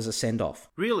thought that was a send-off.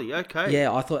 Really? Okay.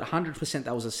 Yeah, I thought 100%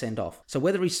 that was a send-off. So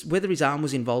whether his arm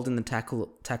was involved in the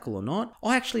tackle or not,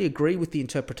 I actually agree with the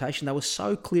interpretation. They were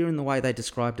so clear in the way they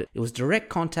described it. It was direct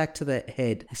contact to the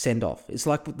head, send-off. It's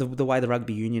like the way the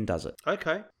rugby union does it.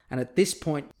 Okay. And at this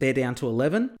point, they're down to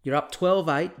 11. You're up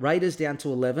 12-8, Raiders down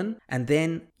to 11, and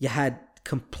then you had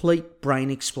complete brain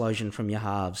explosion from your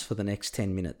halves for the next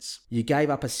 10 minutes. You gave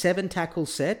up a 7-tackle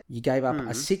set, you gave up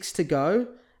a 6 to go,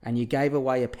 and you gave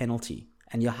away a penalty.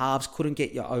 And your halves couldn't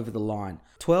get you over the line.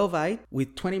 12-8,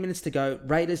 with 20 minutes to go,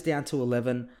 Raiders down to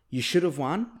 11. You should have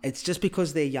won. It's just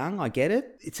because they're young, I get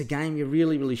it. It's a game you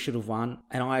really, really should have won.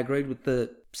 And I agreed with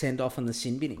the send-off and the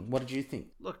sin binning. What did you think?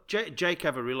 Look, Jake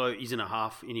Cavarillo isn't a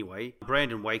half anyway.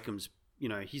 Brandon Wakeham's,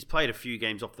 he's played a few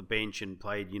games off the bench and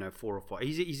played, 4 or 5.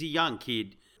 He's a young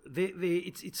kid.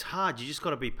 It's hard. You just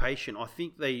got to be patient. I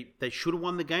think they should have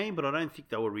won the game, but I don't think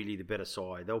they were really the better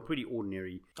side. They were pretty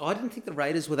ordinary. I didn't think the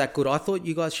Raiders were that good. I thought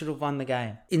you guys should have won the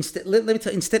game. Instead, let me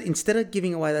tell you, instead of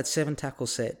giving away that 7-tackle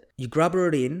set, you grubber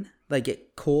it in, they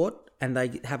get caught, and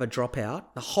they have a dropout.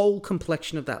 The whole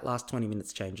complexion of that last 20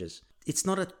 minutes changes. It's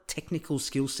not a technical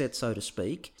skill set, so to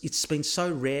speak. It's been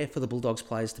so rare for the Bulldogs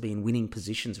players to be in winning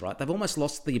positions, right? They've almost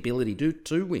lost the ability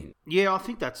to win. Yeah, I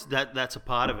think that's a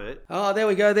part of it. Oh, there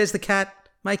we go. There's the cat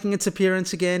making its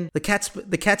appearance again. The cat's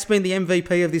been the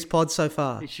MVP of this pod so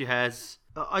far. She has.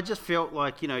 I just felt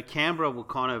like, Canberra were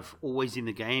kind of always in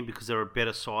the game because they're a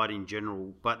better side in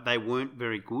general, but they weren't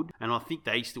very good, and I think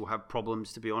they still have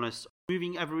problems, to be honest.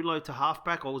 Moving Averillo to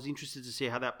halfback, I was interested to see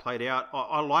how that played out.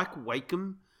 I like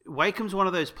Wakeham. Wakeham's one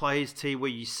of those players, T, where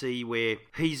you see where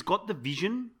he's got the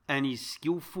vision and he's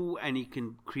skillful and he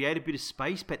can create a bit of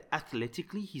space, but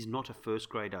athletically, he's not a first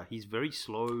grader. He's very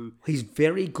slow. He's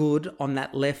very good on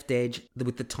that left edge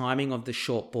with the timing of the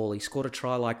short ball. He scored a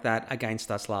try like that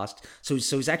against us last. So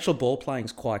his actual ball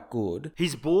playing's quite good.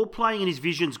 His ball playing and his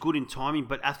vision's good in timing,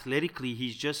 but athletically,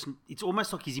 it's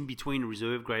almost like he's in between a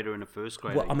reserve grader and a first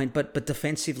grader. Well, I mean, but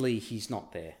defensively, he's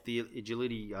not there. The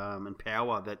agility and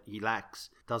power that he lacks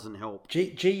doesn't help.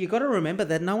 Gee, you got to remember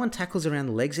that no one tackles around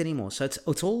the legs anymore. So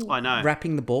it's all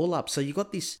wrapping the ball up. So you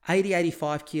got this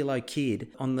 85 kilo kid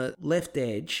on the left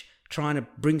edge trying to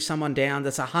bring someone down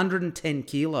that's 110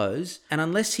 kilos. And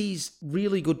unless he's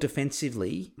really good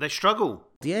defensively, they struggle.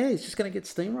 Yeah, he's just going to get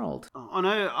steamrolled. I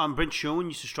know Brent Sherwin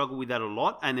used to struggle with that a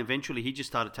lot, and eventually he just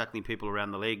started tackling people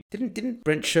around the leg. Didn't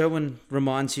Brent Sherwin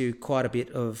reminds you quite a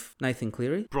bit of Nathan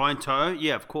Cleary? Brian Toe?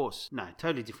 Yeah, of course. No,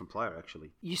 totally different player,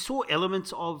 actually. You saw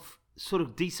elements of sort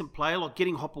of decent player, like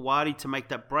getting Hopewadi to make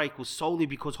that break was solely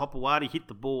because Hopewadi hit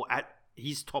the ball at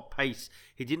his top pace.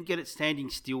 He didn't get it standing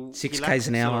still. 6 Ks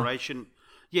an hour.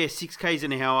 Yeah, 6 Ks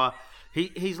an hour.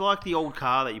 He's like the old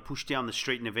car that you push down the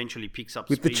street and eventually picks up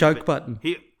with speed. The choke button.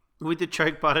 With the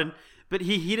choke button. But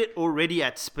he hit it already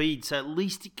at speed, so at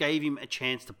least it gave him a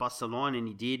chance to bust the line, and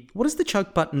he did. What does the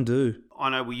choke button do? I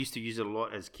know we used to use it a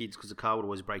lot as kids because the car would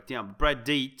always break down. But Brad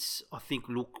Dietz, I think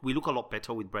we look a lot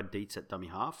better with Brad Dietz at dummy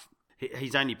half.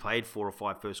 He's only played 4 or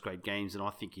 5 first grade games, and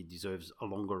I think he deserves a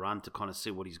longer run to kind of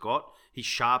see what he's got. He's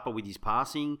sharper with his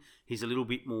passing. He's a little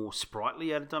bit more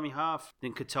sprightly out of dummy half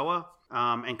than Katoa.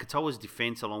 And Katoa's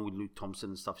defense, along with Luke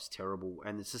Thompson and stuff, is terrible.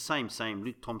 And it's the same.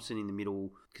 Luke Thompson in the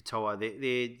middle, Katoa.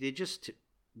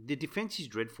 Their defense is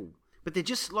dreadful. But they're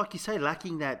just, like you say,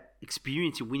 lacking that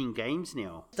experience in winning games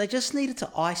now. They just needed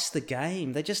to ice the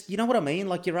game. You know what I mean?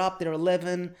 Like, you're up, they're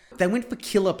 11. They went for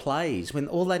killer plays when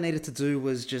all they needed to do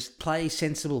was just play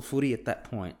sensible footy at that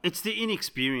point. It's the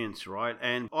inexperience, right?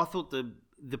 And I thought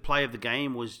the play of the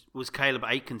game was Caleb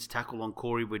Aiken's tackle on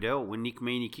Corey Waddell when Nick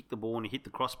Meaney kicked the ball and he hit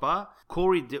the crossbar.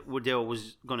 Corey Waddell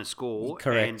was going to score.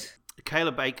 Correct. And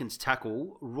Caleb Aiken's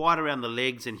tackle right around the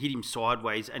legs and hit him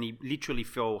sideways, and he literally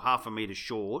fell half a metre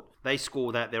short. They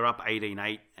score that. They're up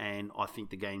 18-8, and I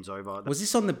think the game's over. Was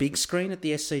this on the big screen at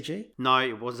the SCG? No,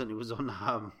 it wasn't. It was on...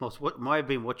 might have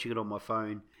been watching it on my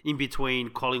phone. In between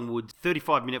Collingwood,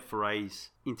 35-minute forays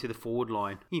into the forward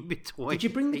line. In between. Did you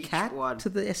bring the cat to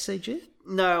the SCG?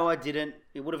 No, I didn't.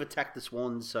 It would have attacked the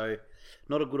Swans, so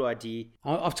not a good idea.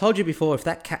 I've told you before, if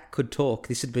that cat could talk,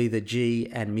 this would be the G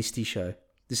and Misty show.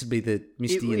 This would be the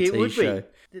Misty and T show.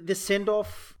 The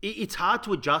send-off, it's hard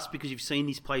to adjust because you've seen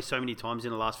this play so many times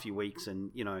in the last few weeks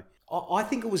and, I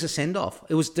think it was a send-off.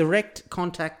 It was direct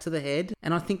contact to the head,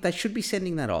 and I think they should be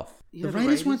sending that off. The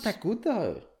Raiders weren't that good,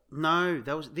 though. No,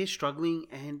 they're struggling,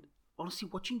 and honestly,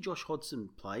 watching Josh Hodgson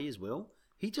play as well,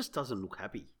 he just doesn't look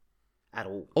happy. At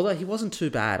all. Although he wasn't too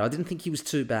bad. I didn't think he was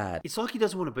too bad. It's like he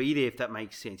doesn't want to be there, if that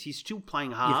makes sense. He's still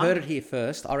playing hard. You've heard it here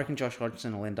first. I reckon Josh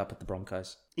Hodgson will end up at the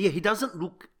Broncos. Yeah, he doesn't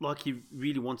look like he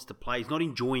really wants to play. He's not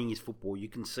enjoying his football. You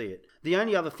can see it. The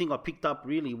only other thing I picked up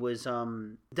really was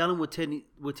Dylan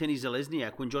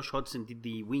Wateni-Zelezniak when Josh Hodgson did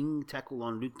the wing tackle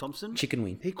on Luke Thompson. Chicken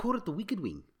wing. He called it the wicked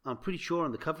wing. I'm pretty sure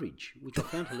on the coverage, which I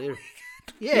found hilarious.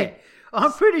 Yeah,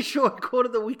 I'm pretty sure he called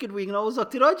it the wicked wing, and I was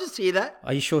like, did I just hear that?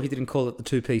 Are you sure he didn't call it the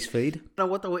two-piece feed? I don't know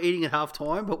what they were eating at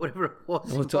half-time, but whatever it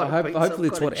was. Well, hopefully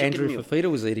it's what Andrew Fafita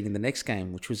was eating in the next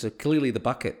game, which was clearly the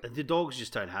bucket. The Dogs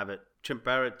just don't have it. Trent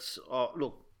Barrett's... Oh,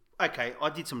 look, okay, I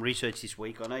did some research this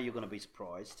week. I know you're going to be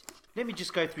surprised. Let me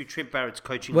just go through Trent Barrett's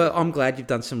coaching. Well, I'm glad you've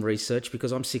done some research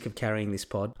because I'm sick of carrying this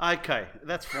pod. Okay,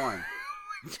 that's fine.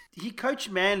 He coached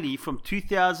Manly from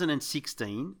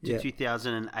 2016 to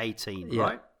 2018,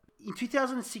 right? In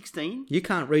 2016... You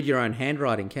can't read your own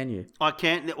handwriting, can you? I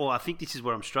can't. Or I think this is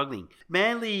where I'm struggling.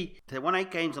 Manly, they won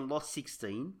 8 games and lost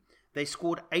 16. They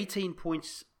scored 18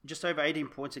 points just over 18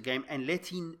 points a game and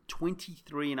let in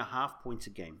 23.5 points a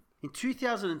game. In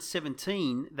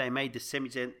 2017, they made the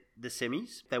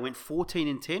semis. They went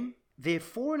 14-10. Their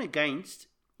for and against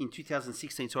in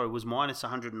 2016, was minus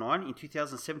 109. In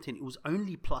 2017, it was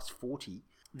only plus 40.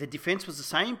 The defense was the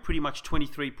same, pretty much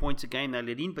 23 points a game they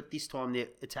let in, but this time their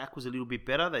attack was a little bit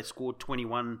better. They scored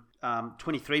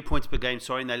 23 points per game,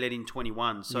 and they let in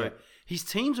 21. So his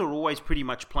teams are always pretty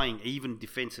much playing even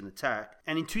defense and attack.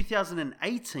 And in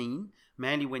 2018,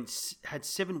 Manly had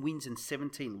 7 wins and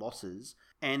 17 losses,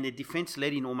 and their defense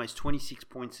let in almost 26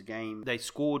 points a game. They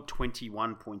scored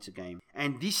 21 points a game.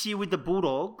 And this year with the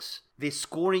Bulldogs, they're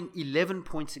scoring 11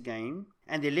 points a game,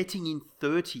 and they're letting in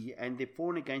 30, and their for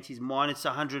and against is minus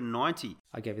 190.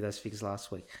 I gave you those figures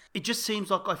last week. It just seems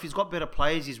like if he's got better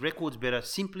players, his record's better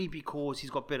simply because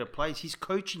he's got better players. His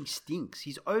coaching stinks.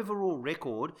 His overall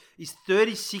record is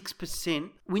 36%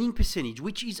 winning percentage,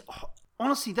 which is,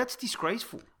 honestly, that's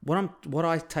disgraceful. What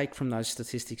I take from those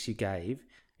statistics you gave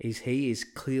is he is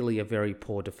clearly a very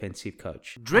poor defensive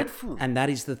coach. Dreadful. And that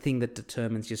is the thing that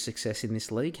determines your success in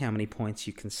this league, how many points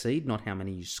you concede, not how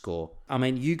many you score. I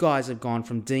mean, you guys have gone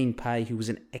from Dean Pay, who was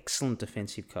an excellent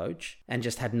defensive coach and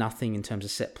just had nothing in terms of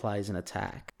set plays and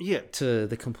attack, to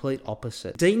the complete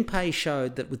opposite. Dean Pay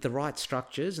showed that with the right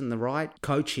structures and the right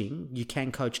coaching, you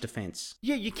can coach defense.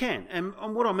 Yeah, you can. And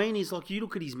what I mean is, like, you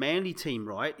look at his Manly team,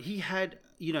 right? He had,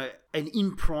 an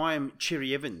in-prime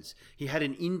Cherry Evans. He had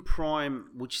an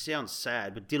in-prime, which sounds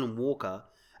sad, but Dylan Walker.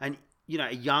 And,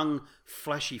 a young,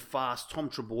 flashy, fast Tom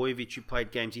Trebojevic who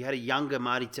played games. He had a younger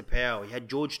Marty Tapau. He had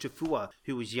George Tafua,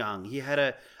 who was young. He had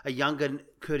a younger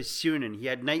Curtis Sirinen. He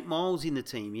had Nate Miles in the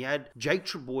team. He had Jake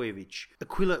Trebojevic,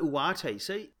 Aquila Uwate.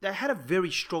 So they had a very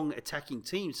strong attacking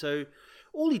team. So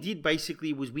all he did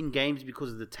basically was win games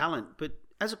because of the talent. But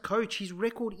as a coach, his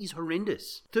record is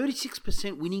horrendous.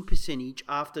 36% winning percentage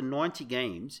after 90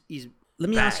 games is Let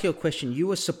me bad. ask you a question. You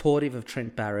were supportive of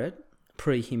Trent Barrett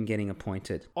pre him getting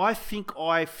appointed. I think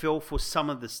I fell for some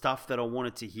of the stuff that I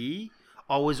wanted to hear.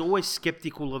 I was always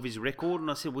sceptical of his record,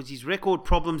 and I said, was his record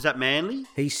problems at Manly?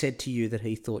 He said to you that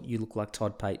he thought you looked like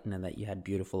Todd Payton and that you had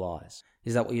beautiful eyes.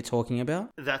 Is that what you're talking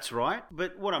about? That's right.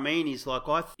 But what I mean is, like,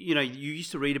 you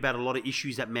used to read about a lot of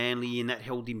issues at Manly and that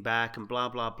held him back and blah,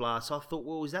 blah, blah. So I thought,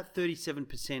 well, was that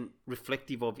 37%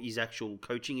 reflective of his actual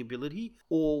coaching ability?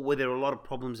 Or were there a lot of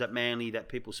problems at Manly that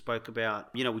people spoke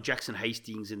about, with Jackson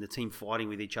Hastings and the team fighting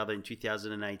with each other in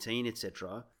 2018,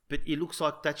 etc.? But it looks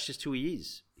like that's just who he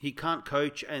is. He can't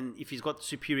coach, and if he's got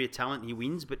superior talent, he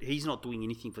wins, but he's not doing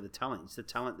anything for the talent. It's the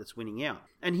talent that's winning out.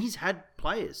 And he's had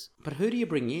players. But who do you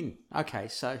bring in? Okay,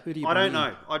 so who do you bring in?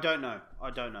 I don't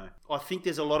know. I think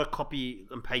there's a lot of copy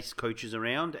and paste coaches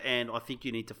around, and I think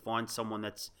you need to find someone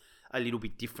that's a little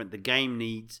bit different. The game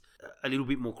needs a little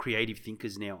bit more creative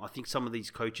thinkers now. I think some of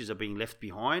these coaches are being left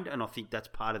behind, and I think that's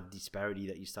part of the disparity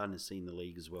that you're starting to see in the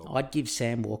league as well. I'd give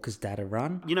Sam Walker's dad a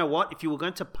run. You know what? If you were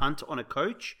going to punt on a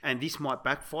coach, and this might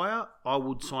backfire, I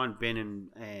would sign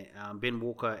Ben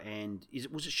Walker and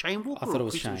was it Shane Walker? I thought it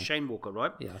was Shane. Shane Walker,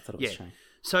 right? Yeah, I thought it was Shane.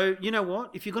 So, you know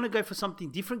what? If you're going to go for something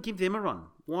different, give them a run.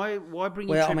 Why bring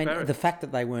in Trent Barrett? The fact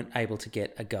that they weren't able to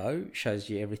get a go shows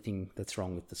you everything that's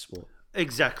wrong with the sport.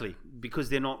 Exactly, because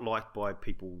they're not liked by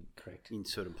people in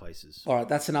certain places. All right,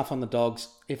 that's enough on the Dogs.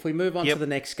 If we move on to the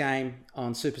next game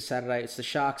on Super Saturday, it's the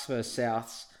Sharks versus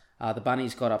Souths. The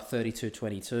Bunnies got up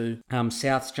 32-22.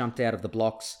 Souths jumped out of the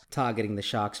blocks, targeting the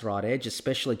Sharks' right edge,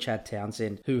 especially Chad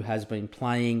Townsend, who has been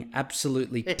playing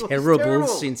absolutely terrible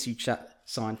since he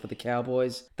signed for the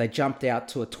Cowboys. They jumped out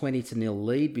to a 20-0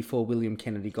 lead before William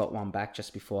Kennedy got one back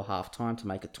just before halftime to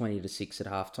make it 20-6 at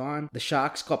halftime. The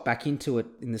Sharks got back into it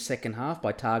in the second half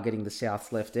by targeting the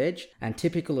South's left edge, and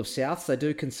typical of Souths, they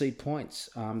do concede points.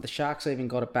 The Sharks even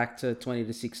got it back to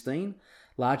 20-16.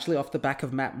 Largely off the back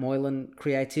of Matt Moylan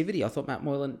creativity. I thought Matt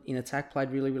Moylan in attack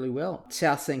played really, really well.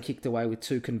 South then kicked away with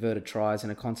 2 converted tries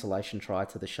and a consolation try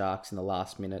to the Sharks in the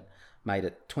last minute. Made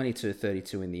it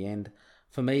 22-32 in the end.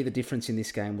 For me, the difference in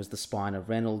this game was the spine of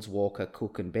Reynolds, Walker,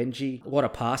 Cook and Benji. What a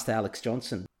pass to Alex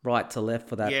Johnson, right to left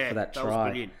for that try.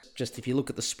 Was brilliant. Just if you look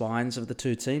at the spines of the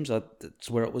two teams, it's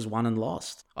where it was won and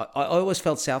lost. I always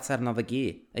felt Souths had another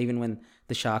gear, even when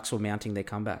the Sharks were mounting their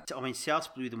comeback. I mean,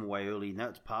 Souths blew them away early, and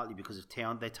that was partly because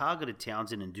of They targeted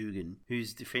Townsend and Dugan,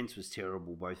 whose defence was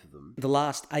terrible, both of them. The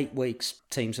last 8 weeks,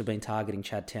 teams have been targeting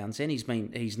Chad Townsend. He's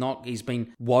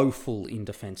been woeful in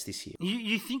defence this year.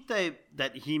 You think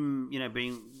that him,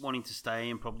 being wanting to stay,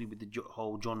 and probably with the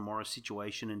whole John Morris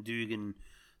situation and Dugan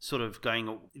sort of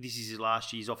going, this is his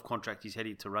last year, he's off contract, he's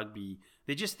headed to rugby.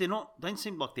 They're not, don't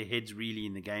seem like their head's really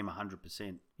in the game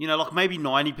 100%. You know, like maybe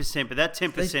 90%, but that 10% makes a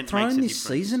difference. They've thrown this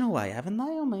season away, haven't they?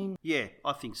 I mean... Yeah,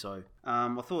 I think so.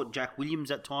 I thought Jack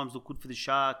Williams at times looked good for the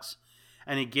Sharks.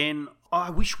 And again, I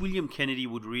wish William Kennedy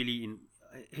would really...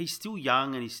 He's still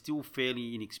young and he's still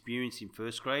fairly inexperienced in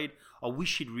first grade. I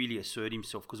wish he'd really assert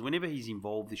himself because whenever he's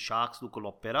involved, the Sharks look a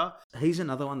lot better. He's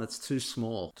another one that's too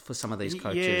small for some of these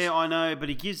coaches. Yeah, I know, but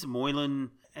he gives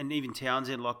Moylan and even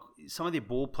Townsend, like some of their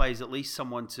ball players, at least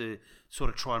someone to sort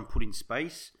of try and put in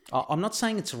space. I'm not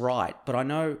saying it's right, but I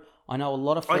know a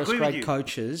lot of first grade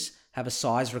coaches have a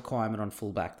size requirement on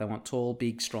fullback. They want tall,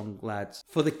 big, strong lads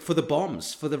for the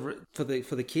bombs, for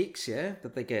the kicks, yeah,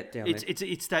 that they get down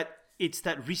there. It's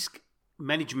that risk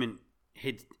management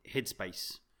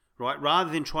headspace, right?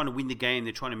 Rather than trying to win the game,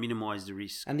 they're trying to minimise the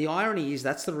risk. And the irony is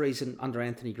that's the reason under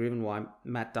Anthony Griven why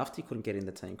Matt Duffy couldn't get in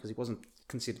the team because he wasn't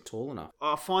considered tall enough.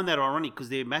 I find that ironic because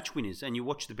they're match winners and you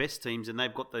watch the best teams and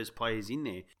they've got those players in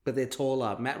there. But they're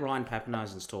taller. Matt Ryan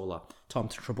Papenhuisen's taller. Tom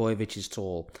Trbojevic is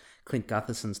tall. Clint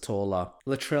Gutherson's taller.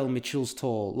 Latrell Mitchell's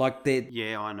tall. Like they're...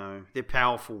 Yeah, I know. They're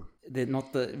powerful. They're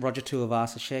not the Roger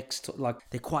Tuivasa-Sheck's. Like,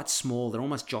 they're quite small. They're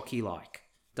almost jockey-like.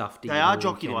 Dufty. They are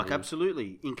jockey-like,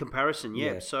 absolutely. In comparison,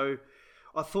 yeah. So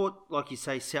I thought, like you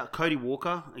say, Cody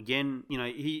Walker, again, you know,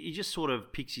 he just sort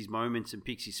of picks his moments and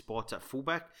picks his spots at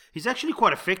fullback. He's actually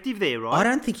quite effective there, right? I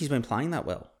don't think he's been playing that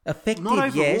well. Effective, not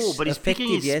overall, yes. But he's picking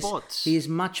his spots. He is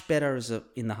much better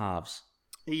in the halves.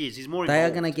 He is. He's more involved. They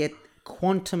are going to get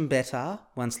quantum better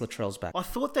once Latrell's back. I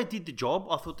thought they did the job.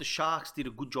 I thought the Sharks did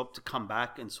a good job to come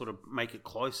back and sort of make it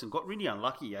close and got really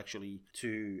unlucky, actually,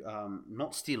 to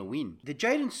not steal a win. The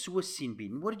Jaden Sewer sin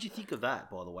bin, what did you think of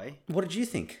that, by the way? What did you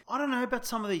think? I don't know about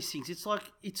some of these things. It's like,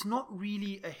 it's not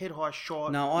really a head-high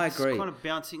shot. No, I agree. It's kind of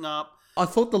bouncing up. I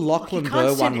thought the Lachlan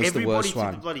Burr one was the worst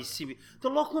one. The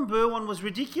Lachlan Burr one was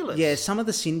ridiculous. Yeah, some of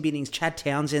the sin binnings. Chad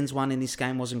Townsend's one in this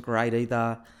game wasn't great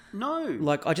either. No.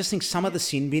 Like, I just think some of the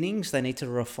sin binnings, they need to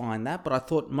refine that. But I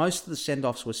thought most of the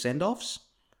send-offs were send-offs,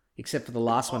 except for the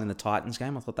last one in the Titans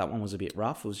game. I thought that one was a bit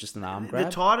rough. It was just an arm grab.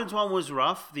 The Titans one was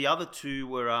rough. The other two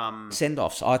were...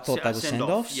 send-offs. I thought they were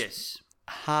send-offs. Yes.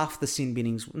 Half the sin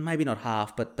binnings, maybe not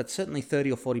half, but certainly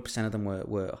 30 or 40% of them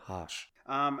were harsh.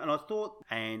 And I thought,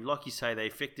 and like you say, they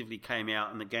effectively came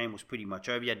out and the game was pretty much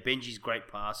over. You had Benji's great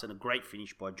pass and a great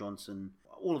finish by Johnson.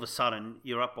 All of a sudden,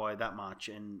 you're up by that much.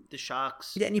 And the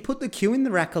Sharks... Yeah, and you put the Q in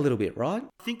the rack a little bit, right?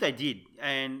 I think they did.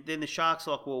 And then the Sharks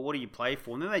are like, well, what do you play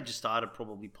for? And then they just started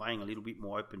probably playing a little bit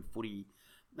more open footy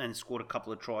and scored a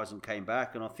couple of tries and came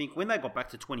back. And I think when they got back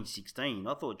to 2016,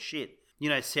 I thought, shit, you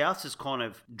know, South has kind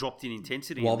of dropped in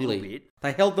intensity a little bit.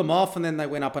 They held them off and then they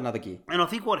went up another gear. And I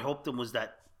think what helped them was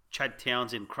that Chad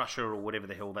Townsend crusher or whatever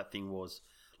the hell that thing was.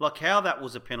 Like how that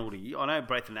was a penalty. I know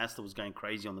Braithen Astor was going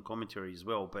crazy on the commentary as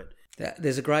well, but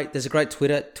there's a great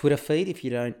Twitter feed if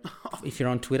you're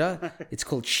on Twitter. It's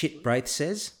called Shit Braith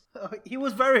Says. He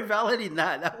was very valid in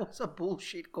that. That was a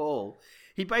bullshit call.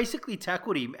 He basically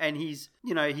tackled him and his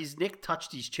neck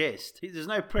touched his chest. There's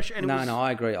no pressure. And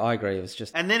I agree. It was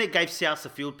just... And then it gave South the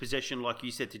field possession, like you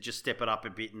said, to just step it up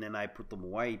a bit and then they put them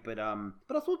away. But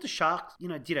I thought the Sharks,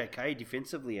 did okay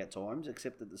defensively at times,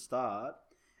 except at the start.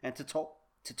 And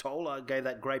Totola gave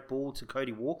that great ball to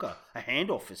Cody Walker, a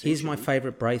handoff essentially. Here's my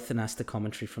favourite Braith and Astor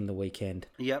commentary from the weekend.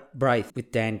 Yep. Braith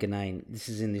with Dan Ganane. This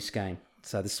is in this game.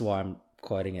 So this is why I'm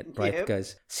quoting it. Braith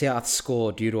goes, South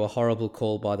scored due to a horrible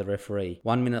call by the referee.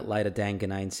 1 minute later, Dan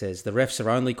Ganane says, the refs are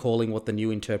only calling what the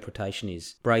new interpretation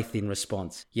is. Braith in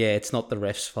response, yeah, it's not the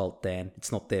refs' fault, Dan.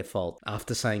 It's not their fault.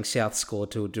 After saying South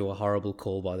scored to do a horrible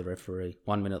call by the referee.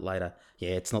 1 minute later,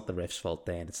 yeah, it's not the refs' fault,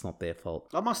 Dan. It's not their fault.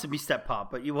 I must have missed that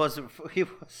part, but it was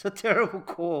a terrible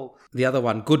call. The other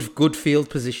one, good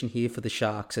field position here for the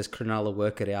Sharks as Cronulla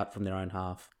work it out from their own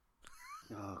half.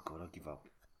 Oh, God, I give up.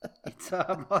 It's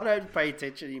I don't pay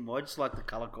attention anymore. I just like the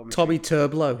colour commentary. Tommy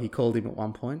Turblo, he called him at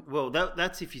one point. Well,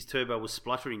 that's if his turbo was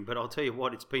spluttering, but I'll tell you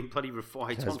what, it's been bloody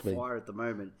refined. It's on fire at the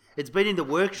moment. It's been in the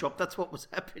workshop. That's what was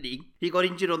happening. He got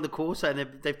injured on the course and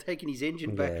they've taken his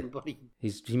engine back and bloody...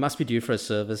 He must be due for a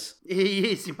service.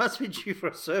 He is. He must be due for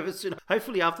a service soon.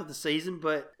 Hopefully after the season,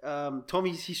 but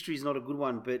Tommy's history is not a good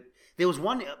one, but... There was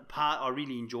one part I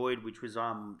really enjoyed, which was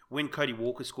when Cody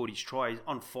Walker scored his try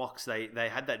on Fox. They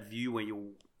had that view where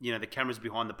the camera's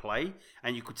behind the play,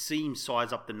 and you could see him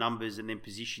size up the numbers and then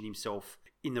position himself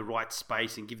in the right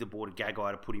space and give the ball to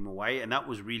Gagai to put him away, and that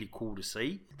was really cool to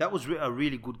see. That was a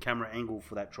really good camera angle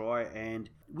for that try. And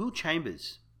Will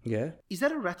Chambers. Yeah. Is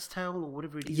that a rat's tail or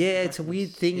whatever it is? Yeah, it's a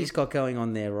weird thing he's got going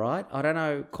on there, right? I don't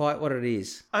know quite what it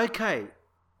is. Okay.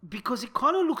 Because it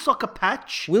kind of looks like a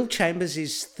patch. Will Chambers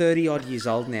is 30-odd years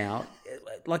old now.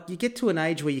 Like, you get to an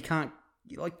age where you can't...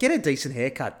 Like, get a decent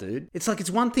haircut, dude. It's like, it's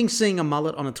one thing seeing a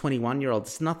mullet on a 21-year-old.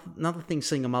 It's another thing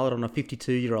seeing a mullet on a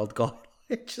 52-year-old guy.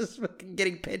 It's just fucking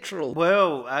getting petrol.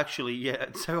 Well, actually, yeah.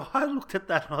 So I looked at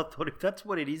that and I thought, if that's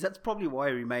what it is, that's probably why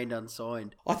he remained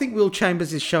unsigned. I think Will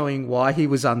Chambers is showing why he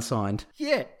was unsigned.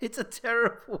 Yeah, it's a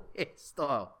terrible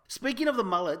hairstyle. Speaking of the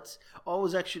mullets, I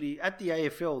was actually at the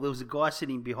AFL. There was a guy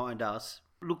sitting behind us,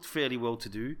 looked fairly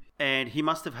well-to-do, and he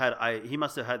must have had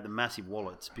the massive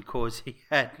wallets because he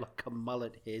had like a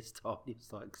mullet hairstyle. He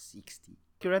was like 60.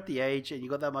 You're at the age and you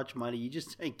got that much money, you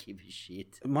just don't give a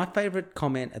shit. My favourite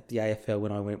comment at the AFL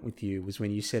when I went with you was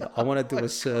when you said, I want to do a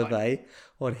survey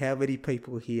on how many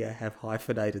people here have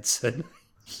hyphenated surnames.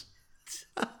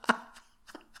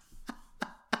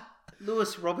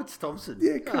 Lewis Roberts Thompson.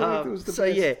 Yeah, correct. It was the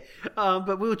best. Yeah.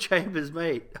 But Will Chambers,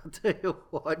 mate, I'll tell you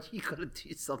what, you got to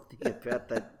do something about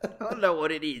that. I don't know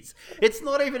what it is. It's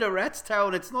not even a rat's tail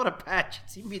and it's not a patch.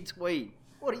 It's in between.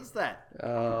 What is that?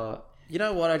 You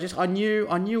know what? I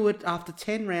knew it after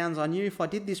 10 rounds. I knew if I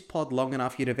did this pod long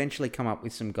enough, you'd eventually come up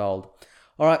with some gold.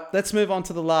 All right, let's move on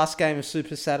to the last game of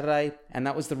Super Saturday, and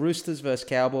that was the Roosters versus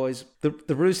Cowboys.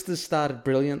 The Roosters started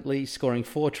brilliantly, scoring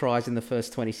 4 tries in the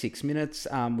first 26 minutes,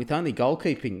 with only goal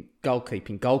kicking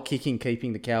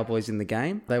keeping the Cowboys in the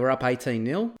game. They were up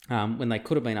 18-0 when they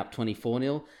could have been up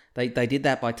 24-0. They did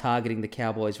that by targeting the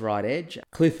Cowboys' right edge.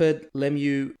 Clifford,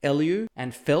 Lemieux, Eliu,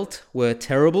 and Felt were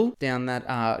terrible down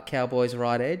that Cowboys'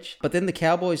 right edge. But then the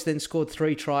Cowboys then scored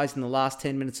 3 tries in the last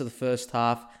 10 minutes of the first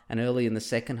half and early in the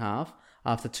second half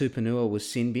after Tupanua was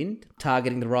sin-binned,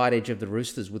 targeting the right edge of the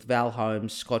Roosters with Val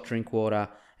Holmes, Scott Drinkwater,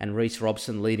 and Reece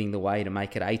Robson leading the way to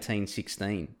make it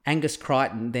 18-16. Angus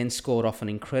Chrichton then scored off an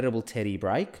incredible Teddy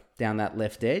break down that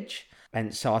left edge.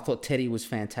 And so I thought Teddy was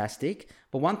fantastic.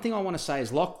 But one thing I want to say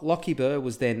is Lockie Burr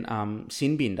was then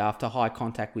sin-binned after high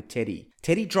contact with Teddy.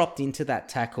 Teddy dropped into that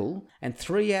tackle, and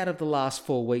 3 out of the last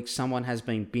 4 weeks, someone has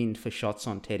been binned for shots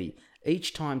on Teddy.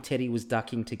 Each time Teddy was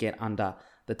ducking to get under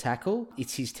the tackle,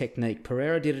 it's his technique.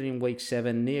 Pereira did it in week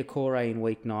 7, Niokore in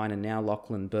week 9, and now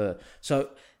Lachlan Burr.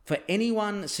 So for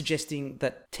anyone suggesting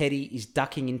that Teddy is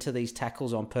ducking into these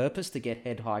tackles on purpose to get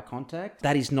head-high contact,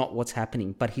 that is not what's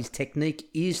happening. But his technique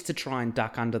is to try and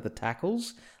duck under the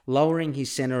tackles, lowering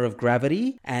his centre of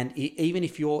gravity. And even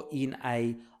if you're in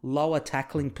a lower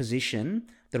tackling position,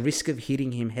 the risk of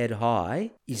hitting him head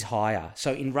high is higher.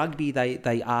 So in rugby,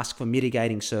 they ask for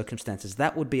mitigating circumstances.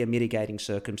 That would be a mitigating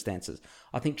circumstances.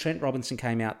 I think Trent Robinson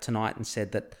came out tonight and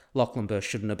said that Lachlan Burr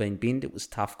shouldn't have been binned. It was a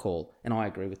tough call, and I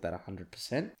agree with that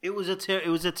 100%. It was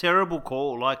a terrible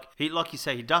call. Like you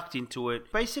say, he ducked into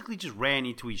it, basically just ran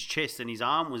into his chest, and his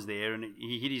arm was there, and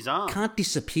he hit his arm. Can't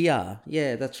disappear.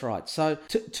 Yeah, that's right. So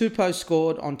Tupou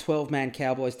scored on 12-man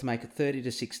Cowboys to make it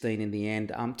 30-16 in the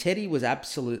end. Teddy was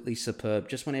absolutely superb.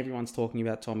 Just when everyone's talking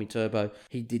about Tommy Turbo,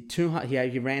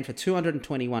 he ran for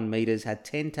 221 metres, had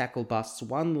 10 tackle busts,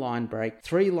 1 line break,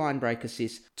 3 line break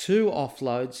assists, 2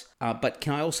 offloads. But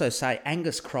can I also say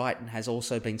Angus Crichton has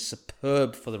also been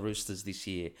superb for the Roosters this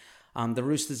year. The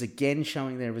Roosters again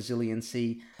showing their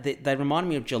resiliency. They remind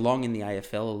me of Geelong in the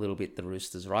AFL a little bit, the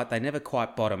Roosters, right? They never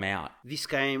quite bottom out. This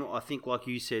game, I think, like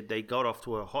you said, they got off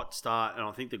to a hot start, and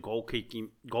I think the goal kicking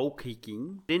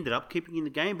ended up keeping in the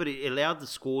game, but it allowed the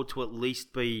score to at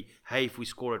least be, hey, if we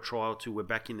score a try or two, we're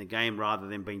back in the game, rather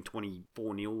than being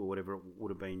 24-0 or whatever it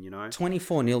would have been, you know?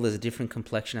 24-0, there's a different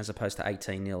complexion as opposed to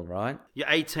 18-0, right? Yeah,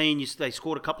 18, they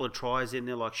scored a couple of tries, and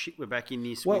they're like, shit, we're back in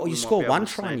this. Well, you score one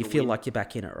try and you feel like you're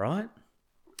back in it, right?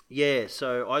 Yeah,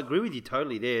 so I agree with you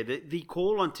totally there. The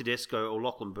call on Tedesco or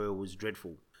Lachlan Burr was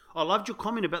dreadful. I loved your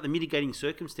comment about the mitigating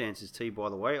circumstances, T, by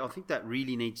the way. I think that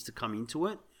really needs to come into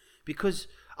it, because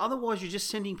otherwise you're just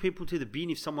sending people to the bin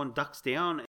if someone ducks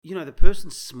down. You know, the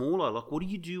person's smaller. Like, what do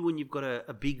you do when you've got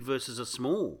a big versus a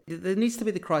small? There needs to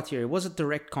be the criteria. Was it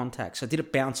direct contact? So did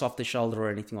it bounce off the shoulder or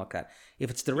anything like that? If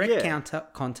it's direct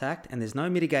contact and there's no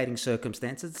mitigating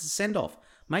circumstances, it's a send-off.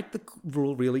 Make the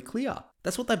rule really clear.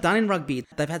 That's what they've done in rugby.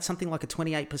 They've had something like a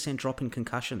 28% drop in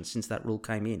concussions since that rule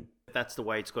came in. That's the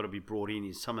way it's got to be brought in,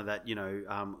 is some of that, you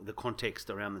know, the context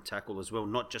around the tackle as well.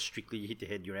 Not just strictly you hit the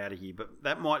head, you're out of here. But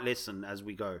that might lessen as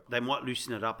we go. They might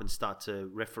loosen it up and start to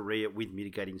referee it with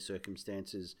mitigating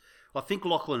circumstances. I think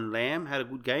Lachlan Lamb had a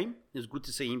good game. It was good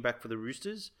to see him back for the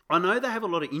Roosters. I know they have a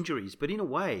lot of injuries, but in a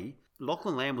way,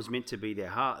 Lachlan Lamb was meant to be their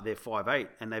 5'8",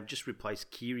 and they've just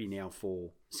replaced Keary now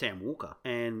for Sam Walker.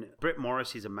 And Brett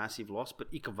Morris is a massive loss,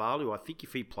 but Ikavalu, I think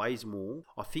if he plays more,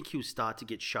 I think he'll start to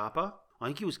get sharper. I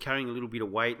think he was carrying a little bit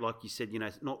of weight. Like you said,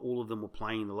 not all of them were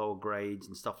playing the lower grades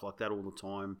and stuff like that all the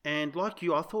time. And like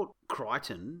you, I thought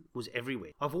Chrichton was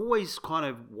everywhere. I've always kind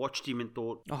of watched him and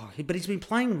thought... Oh, but he's been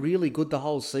playing really good the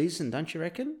whole season, don't you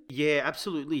reckon? Yeah,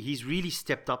 absolutely. He's really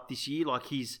stepped up this year. Like,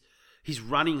 he's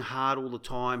running hard all the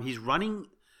time.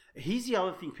 Here's the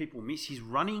other thing people miss. He's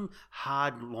running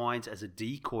hard lines as a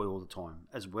decoy all the time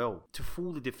as well. To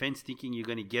fool the defence thinking you're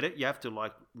going to get it, you have to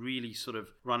like really sort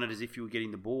of run it as if you were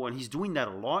getting the ball. And he's doing that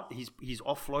a lot. He's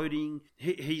offloading.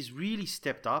 He's really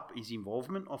stepped up his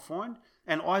involvement, I find.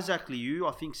 And Isaac Liu,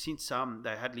 I think since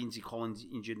they had Lindsay Collins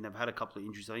injured and they've had a couple of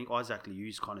injuries, I think Isaac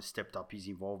Liu's kind of stepped up his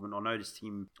involvement. I noticed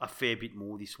him a fair bit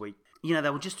more this week. They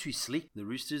were just too slick, the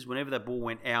Roosters. Whenever that ball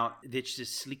went out, there's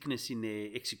just slickness in their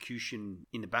execution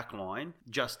in the back line.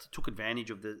 Just took advantage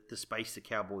of the space the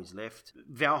Cowboys left.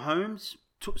 Val Holmes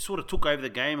sort of took over the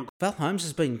game. Val Holmes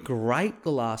has been great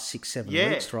the last 6-7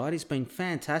 weeks, right? He's been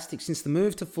fantastic since the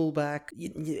move to fullback.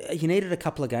 You needed a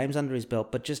couple of games under his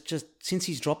belt, but just since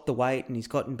he's dropped the weight and he's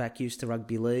gotten back used to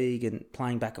rugby league and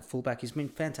playing back at fullback, he's been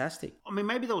fantastic. I mean,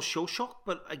 maybe they were shell-shocked,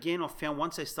 but again, I found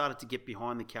once they started to get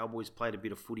behind, the Cowboys played a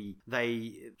bit of footy.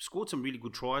 They scored some really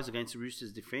good tries against the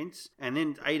Roosters' defence. And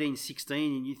then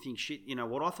 18-16, and you think, shit, you know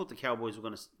what? I thought the Cowboys were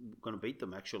going to beat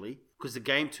them, actually, because the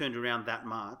game turned around that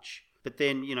much. But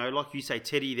then, like you say,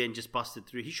 Teddy then just busted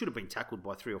through. He should have been tackled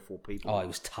by 3 or 4 people. Oh, it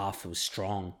was tough. It was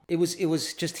strong. It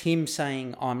was just him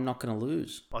saying, I'm not going to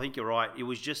lose. I think you're right. It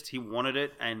was just he wanted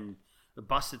it and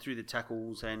busted through the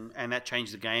tackles and that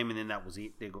changed the game, and then that was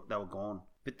it. They were gone.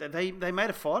 But they made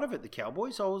a fight of it, the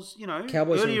Cowboys. Cowboys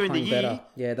earlier in the year... better.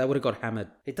 Yeah, they would have got hammered.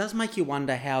 It does make you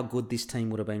wonder how good this team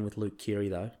would have been with Luke Keary,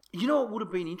 though. You know what would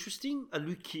have been interesting? A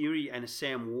Luke Keary and a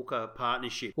Sam Walker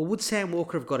partnership. Well, would Sam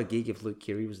Walker have got a gig if Luke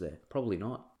Keary was there? Probably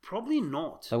not. Probably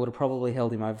not. They would have probably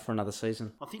held him over for another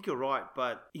season. I think you're right,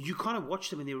 but you kind of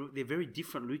watch them and they're very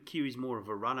different. Luke Keary's more of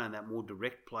a runner and that more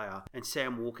direct player, and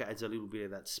Sam Walker adds a little bit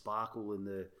of that sparkle in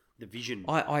the vision.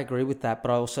 I agree with that,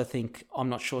 but I also think, I'm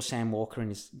not sure Sam Walker in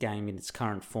his game in its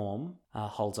current form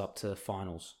holds up to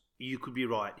finals. You could be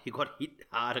right. He got hit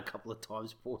hard a couple of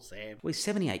times, poor Sam. Well, he's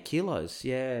 78 kilos.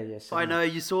 Yeah. I know,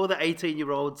 you saw the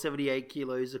 18-year-old 78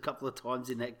 kilos a couple of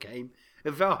times in that game.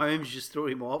 And Val Holmes just threw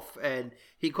him off and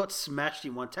he got smashed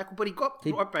in one tackle, but he got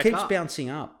right back up. Keeps bouncing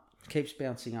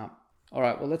up. All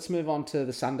right, well, let's move on to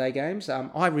the Sunday games.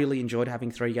 I really enjoyed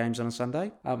having 3 games on a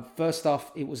Sunday. First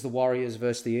off, it was the Warriors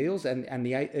versus the Eels, and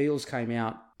the Eels came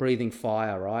out breathing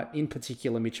fire, right? In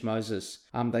particular, Mitch Moses.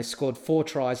 They scored 4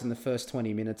 tries in the first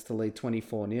 20 minutes to lead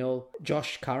 24-0.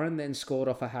 Josh Curran then scored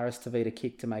off a Harris Tavita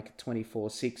kick to make it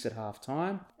 24-6 at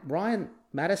halftime. Ryan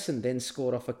Madison then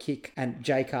scored off a kick and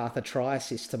Jake Arthur try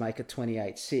assist to make it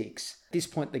 28-6. At this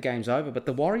point, the game's over, but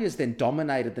the Warriors then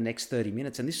dominated the next 30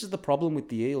 minutes, and this is the problem with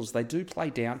the Eels. They do play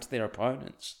down to their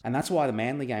opponents, and that's why the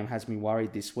Manly game has me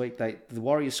worried this week. The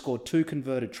Warriors scored 2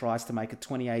 converted tries to make it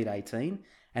 28-18,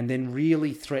 and then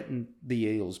really threatened the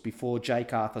Eels before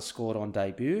Jake Arthur scored on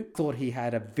debut. Thought he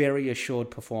had a very assured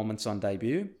performance on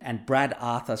debut, and Brad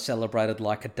Arthur celebrated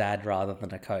like a dad rather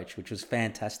than a coach, which was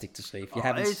fantastic to see. If you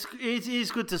haven't, it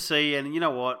is good to see, and you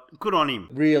know what? Good on him.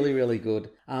 Really, really good.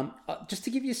 Just to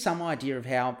give you some idea of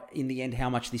how, in the end, how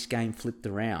much this game flipped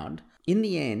around. In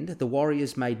the end, the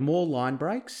Warriors made more line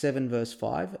breaks, 7 versus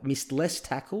 5, missed less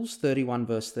tackles, 31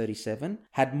 versus 37,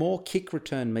 had more kick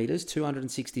return meters,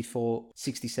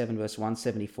 267 versus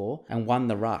 174, and won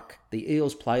the ruck. The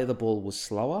Eels' play of the ball was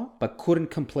slower, but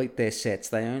couldn't complete their sets.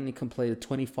 They only completed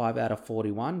 25 out of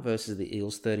 41 versus the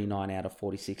Eels' 39 out of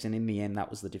 46, and in the end,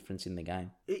 that was the difference in the game.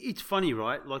 It's funny,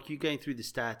 right? Like, you're going through the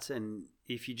stats, and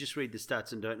if you just read the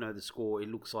stats and don't know the score, it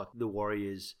looks like the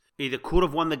Warriors either could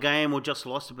have won the game or just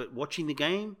lost it, but watching the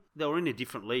game, they were in a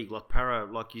different league. Like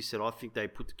Para, like you said, I think they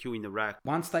put the cue in the rack.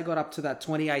 Once they got up to that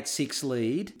 28-6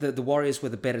 lead, the Warriors were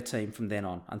the better team from then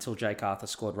on, until Jake Arthur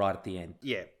scored right at the end.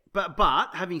 Yeah. But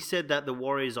having said that, the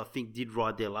Warriors, I think, did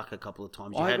ride their luck a couple of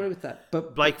times. I agree with that.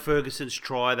 But Blake Ferguson's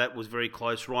try, that was very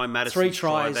close. Ryan Madison's 3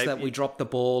 tries that we dropped the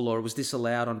ball, or it was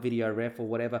disallowed on video ref or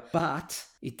whatever. But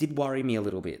it did worry me a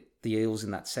little bit. The Eels in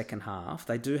that second half,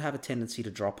 they do have a tendency to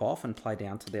drop off and play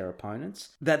down to their opponents.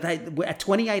 That they at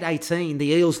 28-18, the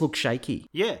Eels look shaky.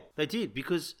 Yeah, they did,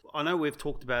 because I know we've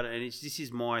talked about it, and this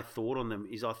is my thought on them,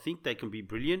 is I think they can be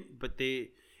brilliant, but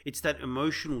It's that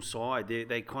emotional side.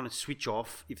 They kind of switch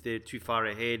off if they're too far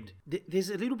ahead. There's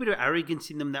a little bit of arrogance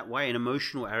in them that way, and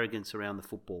emotional arrogance around the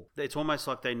football. It's almost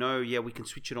like they know, we can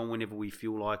switch it on whenever we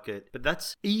feel like it. But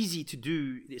that's easy to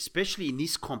do, especially in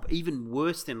this comp, even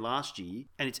worse than last year,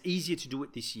 and it's easier to do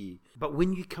it this year. But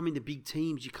when you come into big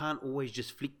teams, you can't always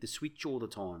just flick the switch all the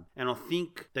time. And I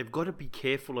think they've got to be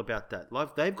careful about that.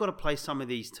 Like, they've got to play some of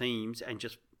these teams and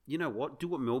just, you know what, do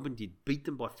what Melbourne did. Beat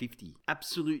them by 50.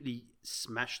 Absolutely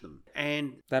smash them.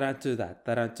 And They don't do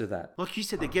that. like you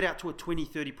said, they get out to a 20,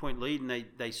 30 point lead and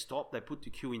they stop. They put the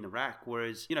queue in the rack.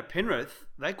 Whereas, Penrith,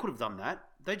 they could have done that.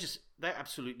 They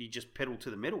absolutely just pedal to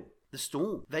the metal. The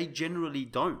Storm, they generally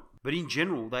don't. But in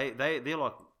general, they're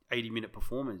like 80-minute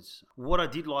performers. What I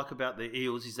did like about the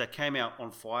Eels is they came out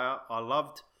on fire. I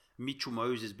loved Mitch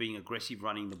Moses being aggressive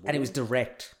running the ball. And it was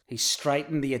direct. He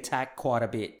straightened the attack quite a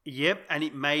bit. Yep, and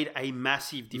it made a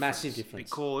massive difference. Massive difference.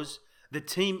 Because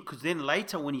because then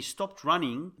later when he stopped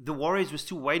running, the Warriors were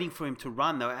still waiting for him to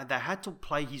run. They had to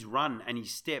play his run and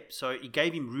his step. So it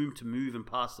gave him room to move and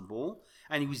pass the ball.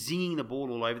 And he was zinging the ball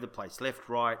all over the place. Left,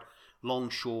 right, long,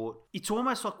 short. It's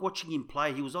almost like watching him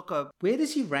play. He was like Where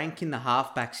does he rank in the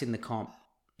halfbacks in the comp?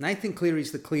 Nathan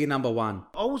Cleary's the clear number one.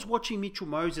 I was watching Mitchell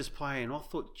Moses play and I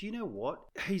thought, do you know what?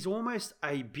 He's almost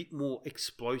a bit more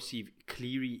explosive,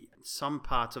 Cleary, in some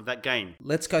parts of that game.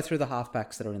 Let's go through the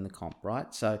halfbacks that are in the comp,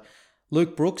 right? So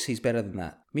Luke Brooks, he's better than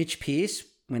that. Mitch Pearce,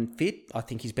 when fit, I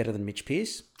think he's better than Mitch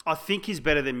Pearce. I think he's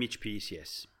better than Mitch Pearce,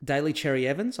 yes. Daly Cherry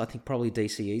Evans, I think probably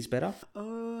DCE's better.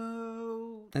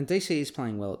 Oh. And DCE is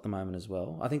playing well at the moment as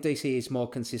well. I think DCE is more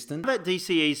consistent. That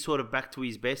DCE is sort of back to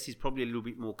his best. He's probably a little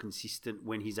bit more consistent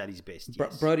when he's at his best,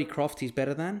 yes. Brodie Croft, he's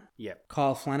better than. Yep.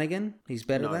 Kyle Flanagan, he's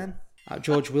better No. than.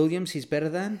 George Williams, he's better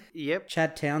than. Yep.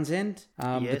 Chad Townsend,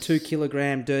 the Yes. 2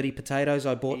 kilogram dirty potatoes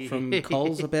I bought from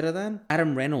Coles are better than.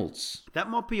 Adam Reynolds. That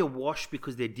might be a wash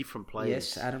because they're different players.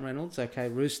 Yes, Adam Reynolds. Okay,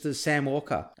 Roosters, Sam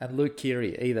Walker and Luke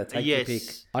Keary. Either, take your Yes.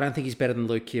 pick. I don't think he's better than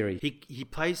Luke Keary. He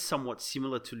plays somewhat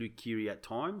similar to Luke Keary at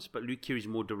times, but Luke Keary's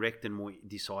more direct and more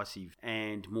decisive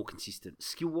and more consistent.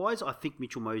 Skill-wise, I think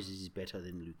Mitchell Moses is better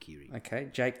than Luke Keary. Okay,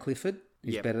 Jake Clifford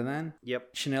is Yep. better than. Yep.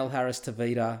 Chanel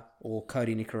Harris-Tavita or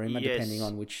Cody Nikorima, Yes. depending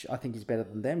on which. I think he's better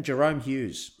than them. Jerome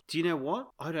Hughes. Do you know what?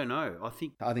 I don't know. I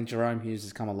think Jerome Hughes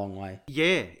has come a long way.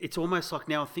 yeah, it's almost like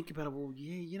now I think about it, well,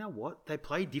 yeah, you know what? They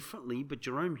play differently, but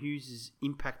Jerome Hughes'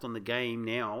 impact on the game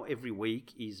now every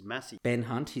week is massive. Ben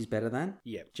Hunt, he's better than.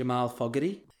 Yep. Jamal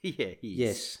Fogarty. Yeah, he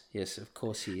is. Yes, of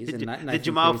course he is. And The Nathan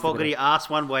Jamal Cleary's the better- Fogarty asked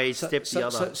one way, stepped the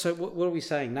other. So what are we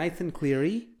saying? Nathan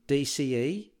Cleary,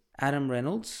 DCE, Adam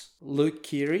Reynolds, Luke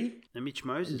Keary, And Mitch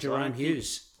Moses. and I Jerome don't think-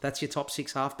 Hughes. That's your top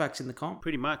 6 halfbacks in the comp.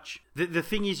 Pretty much. The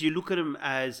thing is, you look at him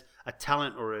as a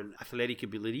talent or an athletic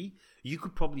ability, you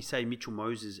could probably say Mitchell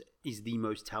Moses is the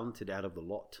most talented out of the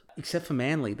lot. Except for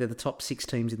Manly, they're the top 6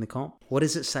 teams in the comp. What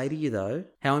does it say to you, though?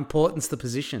 How important's the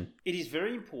position? It is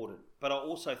very important, but I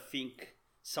also think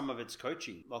some of it's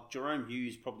coaching. Like Jerome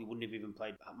Hughes probably wouldn't have even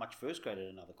played much first grade at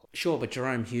another club. Sure, but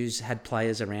Jerome Hughes had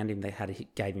players around him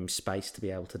that gave him space to be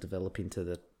able to develop into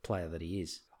the player that he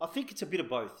is. I think it's a bit of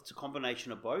both. It's a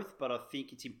combination of both, but I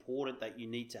think it's important that you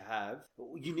need to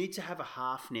have a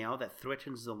half now that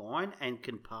threatens the line and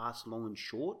can pass long and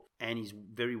short and is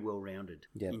very well rounded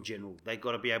in general. They've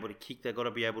got to be able to kick. They've got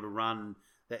to be able to run.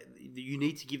 They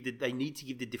need to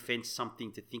give the defense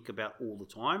something to think about all the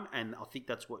time, and I think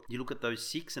that's what you look at those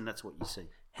 6, and that's what you see.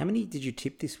 How many did you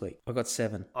tip this week? I got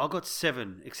 7. I got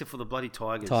 7, except for the bloody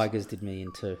Tigers. Tigers did me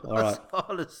in 2. All right.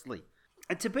 Honestly.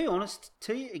 And to be honest,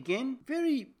 to you again,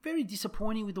 very, very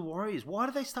disappointing with the Warriors. Why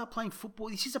do they start playing football?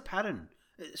 This is a pattern.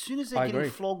 As soon as they're getting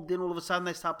flogged, then all of a sudden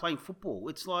they start playing football.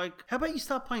 It's like, how about you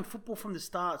start playing football from the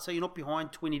start so you're not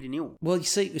behind 20-0? Well, you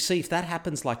see, if that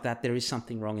happens like that, there is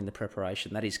something wrong in the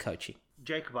preparation. That is coaching.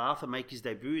 Jacob Arthur make his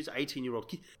debut as 18-year-old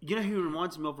kid. You know who he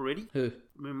reminds me of already? Who? He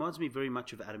reminds me very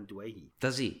much of Adam Douehi.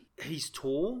 Does he? He's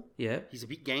tall. Yeah. He's a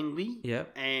bit gangly. Yeah.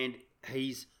 And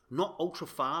he's not ultra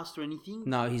fast or anything.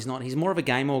 No, he's not. He's more of a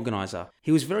game organiser.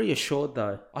 He was very assured,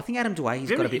 though. I think Adam Doueihi's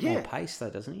got a bit more pace,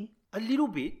 though, doesn't he? A little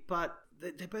bit, but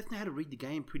they both know how to read the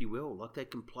game pretty well. Like, they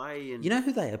can play and... You know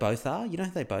who they both are?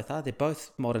 They're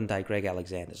both modern-day Greg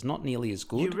Alexanders. Not nearly as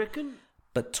good. You reckon?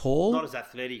 But tall. Not as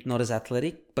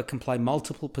athletic. But can play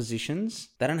multiple positions.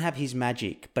 They don't have his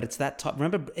magic, but it's that type.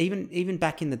 Remember, even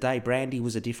back in the day, Brandy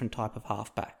was a different type of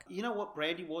halfback. you know what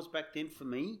Brandy was back then for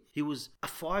me? He was a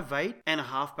 5'8" and a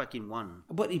halfback in one.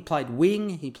 But he played wing,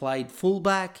 he played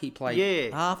fullback, he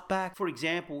played halfback. For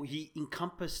example, he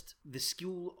encompassed the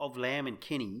skill of Lamb and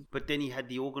Kenny, but then he had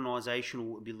the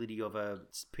organisational ability of a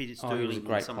Peter Sterling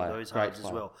and some of those halves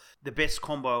as well. The best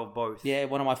combo of both. Yeah,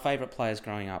 one of my favourite players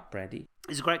growing up, Brandy.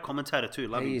 He's a great commentator too.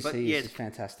 Love him. He is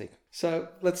fantastic. So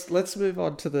let's move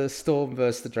on to the Storm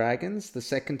versus the Dragons, the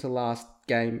second to last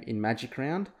game in Magic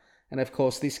Round. And of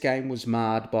course, this game was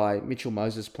marred by Mitchell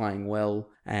Moses playing well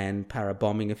and Para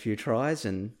bombing a few tries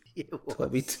and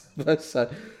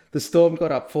so the Storm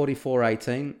got up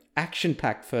 44-18.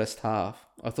 Action-packed first half.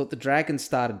 I thought the Dragons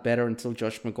started better until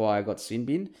Josh Maguire got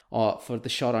sin-binned for the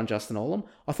shot on Justin Olam.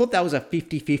 I thought that was a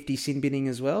 50-50 sin-binning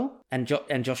as well. And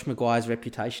Josh Maguire's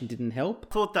reputation didn't help.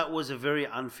 I thought that was a very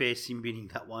unfair sin-binning,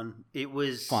 that one. It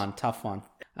was... tough one.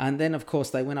 And then, of course,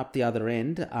 they went up the other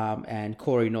end and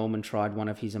Corey Norman tried one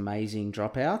of his amazing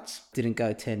dropouts. Didn't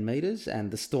go 10 metres and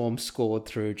the Storm scored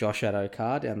through Josh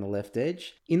Adokar down the left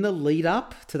edge. In the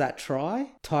lead-up to that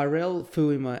try, Tyrell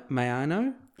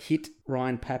Fuimaono hit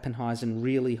Ryan Pappenheisen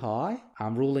really high,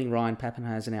 ruling Ryan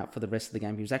Pappenheisen out for the rest of the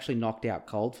game. He was actually knocked out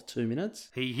cold for 2 minutes.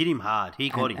 He hit him hard. He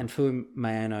got him. And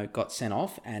Fuimaono got sent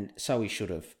off, and so he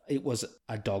should have. It was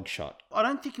a dog shot. I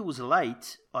don't think it was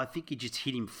late. I think he just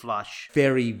hit him flush.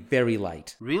 Very, very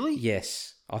late. Really?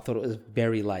 Yes. I thought it was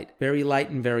very late. Very late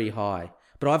and very high.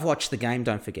 But I've watched the game,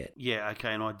 don't forget. Yeah,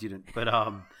 okay, and I didn't. But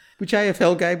Which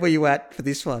AFL game were you at for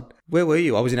this one? Where were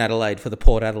you? I was in Adelaide for the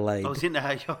Port Adelaide. I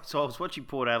was watching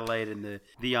Port Adelaide and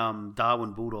the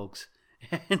Darwin Bulldogs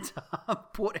and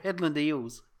Port Hedland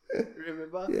Eels.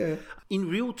 Remember? Yeah. In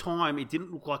real time, it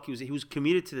didn't look like he was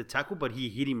committed to the tackle, but he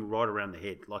hit him right around the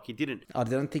head. Like he didn't. I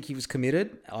don't think he was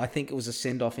committed. I think it was a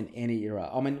send off in any era.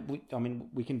 I mean,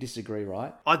 we can disagree,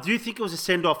 right? I do think it was a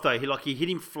send off though. He hit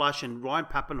him flush, and Ryan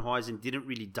Pappenheisen didn't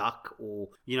really duck or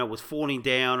was falling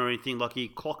down or anything. Like he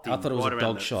clocked him. I thought it was right a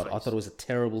dog shot. I thought it was a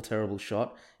terrible, terrible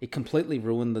shot. It completely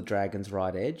ruined the Dragons'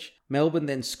 right edge. Melbourne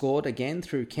then scored again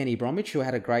through Kenny Bromwich, who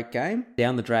had a great game,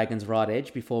 down the Dragons' right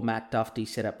edge before Matt Duffy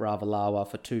set up Ravalawa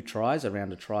for 2 tries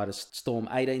around a try to Storm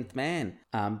 18th man.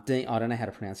 Dean, I don't know how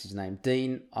to pronounce his name.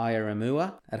 Dean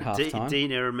Ieremua at halftime. Dean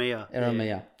Ieremia.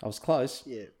 Yeah. I was close.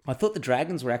 Yeah. I thought the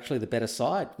Dragons were actually the better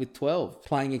side with 12,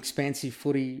 playing expansive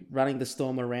footy, running the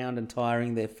Storm around and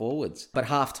tiring their forwards. But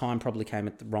halftime probably came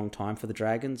at the wrong time for the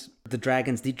Dragons. The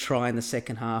Dragons did try in the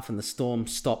second half and the Storm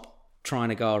stopped trying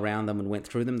to go around them and went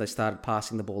through them. They started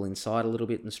passing the ball inside a little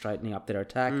bit and straightening up their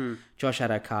attack. Josh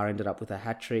Adokar ended up with a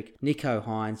hat-trick. Nico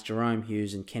Hines, Jerome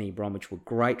Hughes and Kenny Bromwich were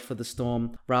great for the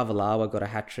Storm. Ravalawa got a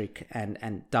hat-trick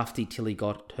and Duffy till he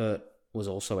got hurt was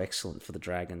also excellent for the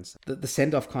Dragons. The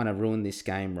send-off kind of ruined this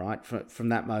game, right? From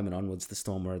that moment onwards, the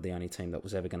Storm were the only team that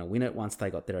was ever going to win it once they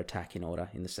got their attack in order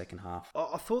in the second half.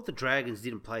 I thought the Dragons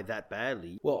didn't play that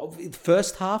badly. Well, the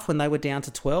first half, when they were down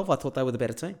to 12, I thought they were the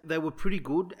better team. They were pretty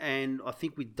good, and I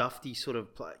think with Duffy sort of,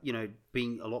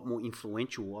 being a lot more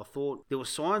influential, I thought there were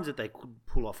signs that they could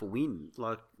pull off a win.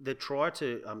 Like, the try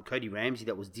to Cody Ramsey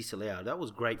that was disallowed, that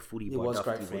was great footy by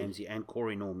Duffy Ramsey and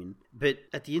Corey Norman. But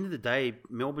at the end of the day,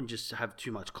 Melbourne just have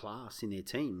too much class in their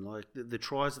team. Like, the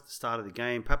tries at the start of the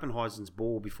game, Pappenheisen's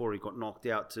ball before he got knocked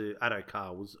out to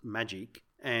Adokar was magic.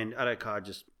 And Adokar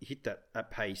just hit that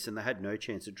at pace, and they had no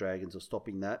chance of Dragons of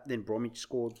stopping that. Then Bromwich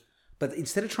scored. But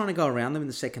instead of trying to go around them in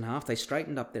the second half, they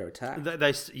straightened up their attack.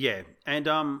 And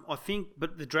I think,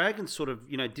 but the Dragons sort of,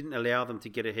 didn't allow them to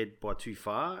get ahead by too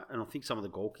far, and I think some of the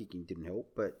goal kicking didn't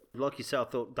help. But like you said, I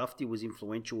thought Duffy was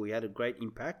influential. He had a great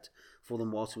impact for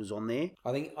them whilst he was on there.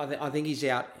 I think he's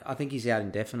out. I think he's out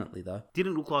indefinitely though.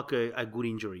 Didn't look like a good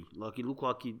injury. Like it looked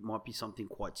like it might be something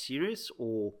quite serious,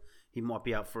 or he might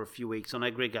be out for a few weeks. I know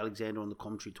Greg Alexander on the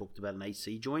commentary talked about an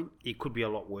AC joint. It could be a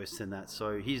lot worse than that.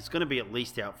 So he's going to be at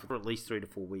least out for at least 3 to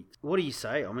 4 weeks. What do you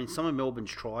say? I mean, some of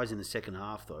Melbourne's tries in the second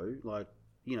half, though, like,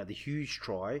 the huge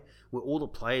try where all the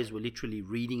players were literally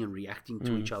reading and reacting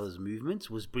to each other's movements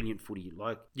was brilliant footy.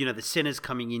 Like, the centre's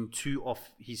coming in 2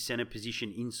 off his centre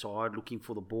position inside looking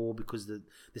for the ball because the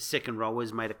second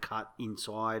rowers made a cut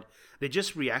inside. They're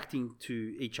just reacting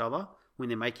to each other when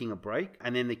they're making a break.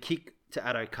 And then the kick to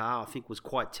Adokar, I think, was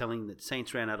quite telling that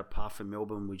Saints ran out of path and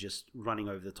Melbourne were just running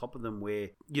over the top of them where,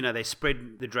 they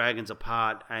spread the Dragons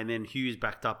apart and then Hughes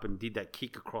backed up and did that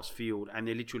kick across field and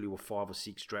there literally were 5 or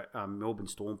 6 Melbourne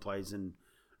Storm players and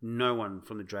no one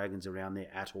from the Dragons around there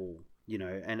at all.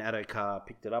 And Adokar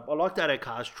picked it up. I liked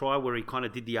Adokar's try where he kind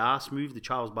of did the arse move, the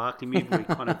Charles Barkley move, where he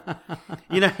kind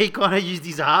of, he kind of used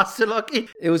his arse to like it.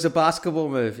 It was a basketball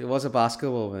move. It was a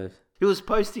basketball move. He was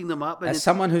posting them up. And As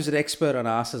someone who's an expert on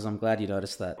asses, I'm glad you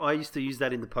noticed that. I used to use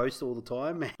that in the post all the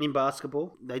time in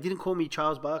basketball. They didn't call me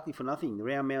Charles Barkley for nothing. The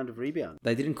round mound of rebound.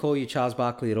 They didn't call you Charles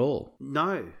Barkley at all?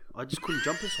 No, I just couldn't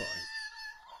jump as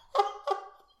high.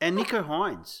 And Nico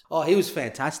Hines. Oh, he was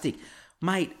fantastic.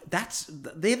 Mate,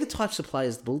 they're the types of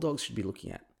players the Bulldogs should be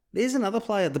looking at. There's another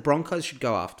player the Broncos should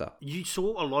go after. You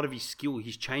saw a lot of his skill,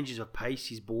 his changes of pace,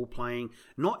 his ball playing.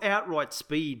 Not outright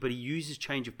speed, but he uses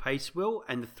change of pace well,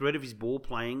 and the threat of his ball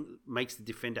playing makes the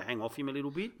defender hang off him a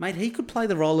little bit. Mate, he could play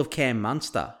the role of Cam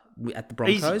Munster at the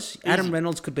Broncos. Easy. Adam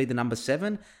Reynolds could be the number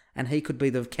 7, and he could be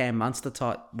the Cam Munster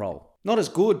type role. Not as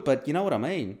good, but you know what I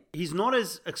mean. He's not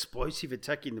as explosive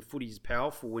attacking the foot. He's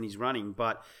powerful when he's running,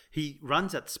 but he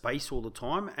runs at space all the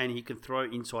time and he can throw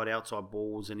inside, outside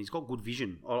balls and he's got good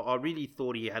vision. I really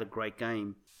thought he had a great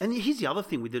game. And here's the other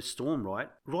thing with the Storm, right?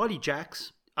 Riley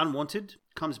Jacks, unwanted,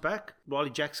 comes back. Riley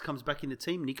Jacks comes back in the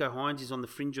team. Nico Hines is on the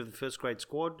fringe of the first grade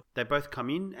squad. They both come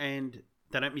in and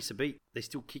they don't miss a beat. They're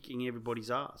still kicking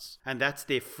everybody's ass. And that's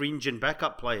their fringe and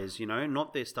backup players,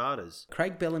 not their starters.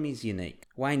 Craig Bellamy's unique.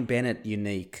 Wayne Bennett,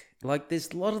 unique. Like,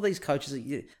 there's a lot of these coaches.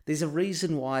 There's a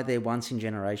reason why they're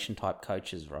once-in-generation type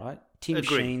coaches, right? Tim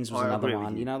Sheens was another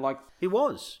one. He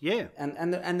was, yeah.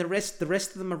 And the rest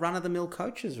of them are run-of-the-mill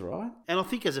coaches, right? And I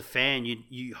think as a fan,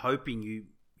 you hoping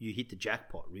you hit the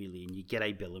jackpot, really, and you get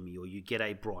a Bellamy or you get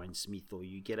a Brian Smith or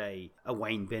you get a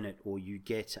Wayne Bennett or you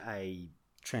get a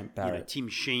Trent Barrett. Tim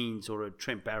Sheens or a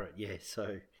Trent Barrett, yeah.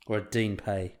 Or a Dean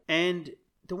Pay. And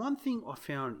the one thing I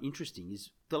found interesting is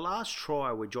the last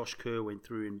try where Josh Kerr went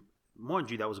through, and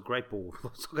mind you, that was a great ball.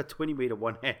 It was like a 20-metre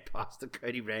one-hand pass to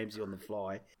Cody Ramsey on the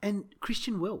fly. And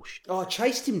Christian Welsh. Oh,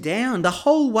 chased him down the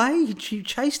whole way. He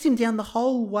chased him down the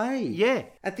whole way. Yeah.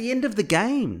 At the end of the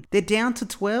game. They're down to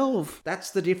 12. That's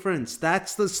the difference.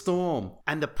 That's the Storm.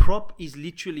 And the prop is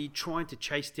literally trying to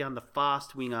chase down the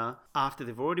fast winger after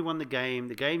they've already won the game.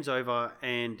 The game's over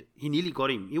and he nearly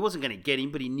got him. He wasn't going to get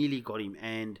him, but he nearly got him.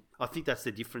 And I think that's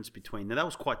the difference between them. That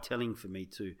was quite telling for me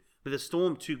too. But the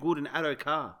Storm, too good, and Addo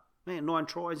Carr. Man, 9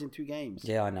 tries in 2 games.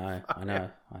 Yeah, I know.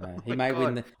 He may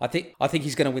win. I think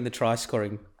he's going to win the try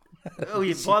scoring. Oh,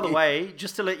 yeah, by the way,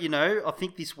 just to let you know, I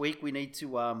think this week we need to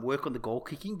work on the goal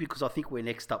kicking because I think we're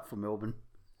next up for Melbourne.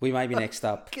 We may be next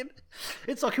up.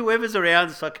 It's like whoever's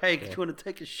around, it's like, hey, do you want to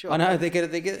take a shot? I know,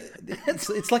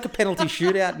 it's like a penalty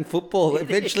shootout in football.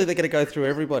 Eventually they're going to go through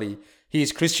everybody.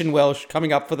 Here's Christian Welsh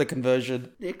coming up for the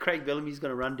conversion. Yeah, Craig Bellamy's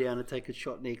going to run down and take a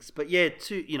shot next. But yeah,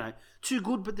 too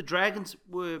good, but the Dragons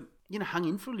were, hung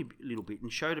in for a little bit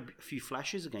and showed a few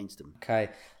flashes against them. Okay,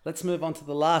 let's move on to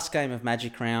the last game of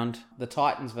Magic Round. The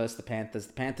Titans versus the Panthers.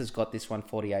 The Panthers got this one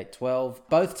 48-12.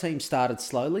 Both teams started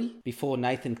slowly before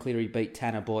Nathan Cleary beat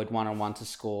Tanner Boyd 1-on-1 to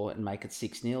score and make it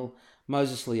 6-0.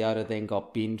 Moses Leota then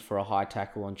got binned for a high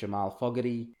tackle on Jamal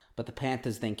Fogarty. But the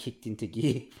Panthers then kicked into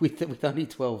gear with only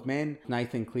 12 men.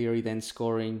 Nathan Cleary then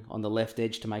scoring on the left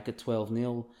edge to make it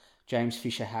 12-0. James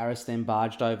Fisher-Harris then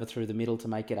barged over through the middle to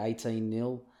make it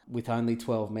 18-0 with only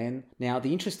 12 men. Now,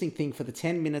 the interesting thing, for the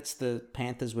 10 minutes the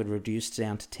Panthers were reduced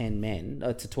down to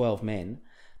 12 men,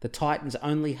 the Titans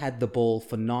only had the ball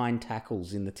for 9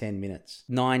 tackles in the 10 minutes.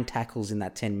 9 tackles in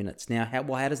that 10 minutes. Now, how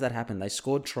does that happen? They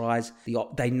scored tries.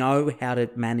 They know how to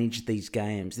manage these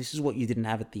games. This is what you didn't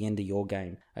have at the end of your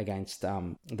game against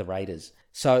the Raiders.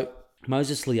 So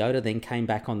Moses Leota then came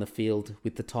back on the field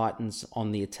with the Titans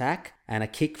on the attack, and a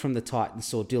kick from the Titans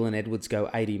saw Dylan Edwards go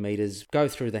 80 metres, go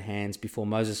through the hands before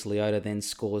Moses Leota then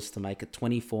scores to make it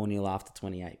 24-0 after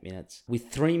 28 minutes.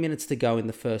 With 3 minutes to go in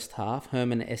the first half,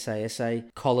 Herman Sasa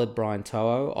collared Brian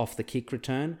To'o off the kick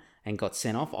return and got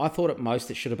sent off. I thought at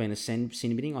most it should have been a sin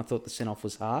binning. I thought the sent off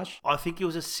was harsh. I think it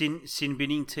was a sin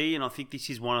binning tee, and I think this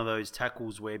is one of those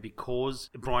tackles where because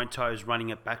Brian To'o's running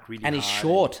it back really hard. And he's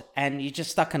short, and you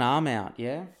just stuck an arm out,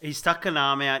 yeah? He stuck an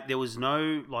arm out. There was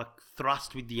no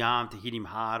thrust with the arm to hit him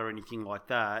hard or anything like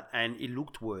that, and it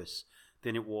looked worse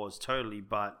than it was totally,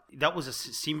 but that was a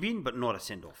sin bin, but not a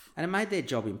send-off. And it made their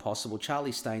job impossible.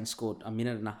 Charlie Stain scored a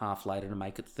minute and a half later to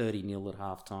make it 30-0 at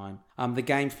half-time. The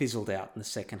game fizzled out in the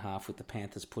second half with the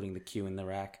Panthers putting the cue in the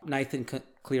rack. Nathan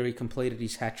Cleary completed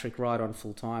his hat-trick right on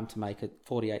full-time to make it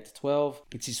 48-12.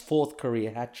 It's his 4th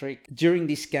career hat-trick. During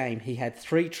this game, he had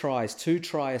 3 tries, 2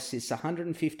 try assists,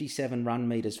 157 run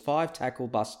metres, 5 tackle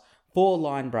busts, 4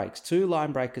 line breaks, 2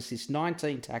 line break assists,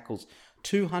 19 tackles,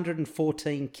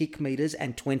 214 kick metres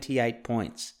and 28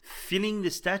 points. Filling the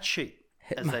stat sheet,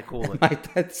 as they call it. Mate,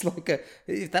 that's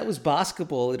if that was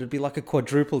basketball, it would be like a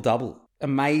quadruple double.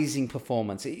 Amazing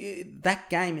performance. That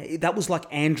game, that was like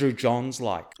Andrew Johns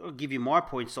like. I'll give you my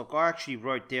points. I actually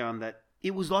wrote down that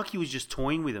It was like he was just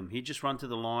toying with him. He'd just run to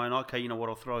the line. Okay, you know what?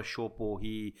 I'll throw a short ball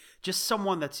here. Just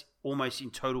someone that's almost in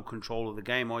total control of the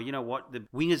game. Or, you know what? The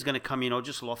winger's going to come in. I'll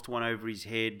just loft one over his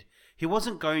head. He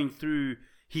wasn't going through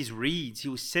his reads. He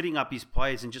was setting up his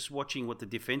players and just watching what the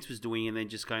defense was doing and then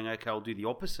just going, okay, I'll do the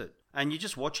opposite. And you're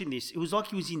just watching this. It was like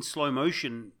he was in slow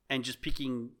motion and just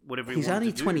picking whatever he wanted to do.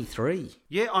 He's only 23.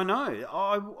 Yeah, I know.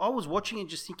 I was watching and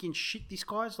just thinking, shit, this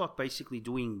guy's like basically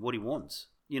doing what he wants.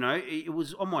 You know, it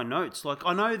was on my notes. Like,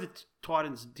 I know that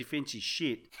Titans' defense is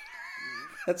shit.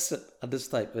 That's an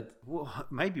understatement. Well,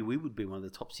 maybe we would be one of the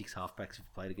top 6 halfbacks if we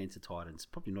played against the Titans.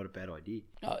 Probably not a bad idea.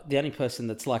 The only person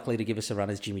that's likely to give us a run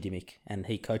is Jimmy Dimmick, and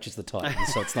he coaches the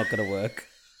Titans, so it's not going to work.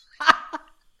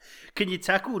 Can you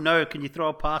tackle? No. Can you throw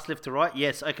a pass left to right?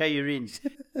 Yes. Okay, you're in.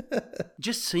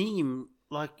 Just seeing him,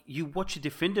 like, you watch a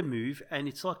defender move, and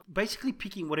it's like basically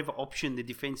picking whatever option the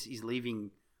defense is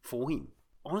leaving for him.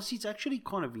 Honestly, it's actually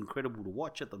kind of incredible to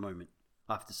watch at the moment,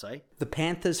 I have to say. The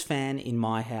Panthers fan in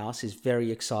my house is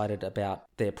very excited about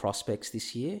their prospects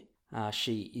this year.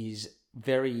 She is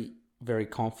very, very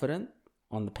confident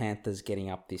on the Panthers getting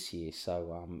up this year.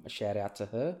 So a shout out to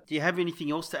her. Do you have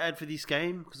anything else to add for this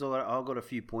game? Because I've got a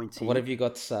few points here. What have you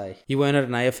got to say? You weren't at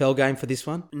an AFL game for this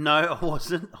one? No, I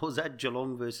wasn't. I was at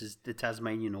Geelong versus the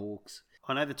Tasmanian Hawks.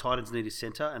 I know the Titans need a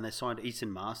centre, and they signed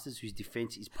Easton Masters, whose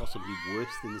defence is possibly worse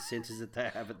than the centres that they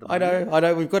have at the moment. I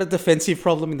know. We've got a defensive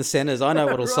problem in the centres. I know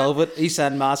what'll Right. solve it.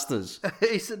 Easton Masters.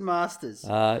 Easton Masters.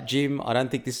 Jim, I don't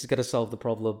think this is going to solve the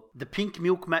problem. The pink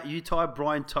milk Matt Utai,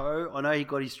 Brian Toe. I know he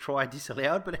got his try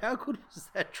disallowed, but how good was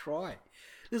that try?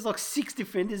 There's like 6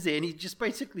 defenders there, and he's just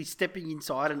basically stepping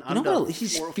inside and under. No,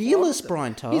 he's 4 or 5 fearless, of them.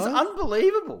 Brian Toe. He's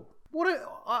unbelievable.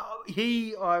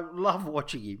 I love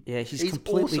watching him. Yeah, he's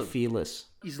completely awesome. Fearless.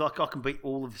 He's like, I can beat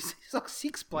all of this. There's like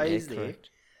 6 players there. Correct.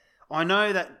 I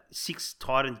know that 6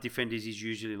 Titans defenders is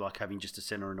usually like having just a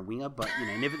centre and a winger, but, you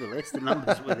know, nevertheless, the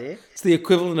numbers were there. It's the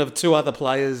equivalent of 2 other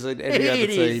players in every other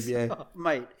team. Is. Yeah. Oh,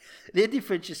 mate, their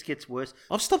defence just gets worse.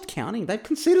 I've stopped counting. They've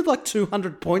conceded like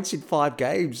 200 points in 5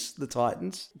 games, the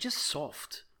Titans. Just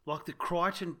soft. Like the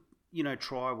Crichton, you know,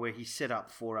 try where he set up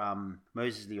for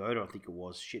Moses Leota, I think it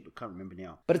was. Shit, I can't remember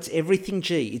now. But it's everything,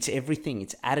 G. It's everything.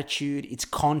 It's attitude, it's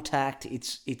contact,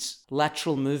 it's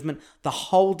lateral movement. The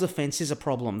whole defence is a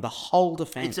problem. The whole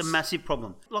defence. It's a massive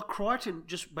problem. Like Crichton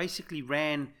just basically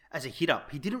ran as a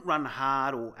hit-up. He didn't run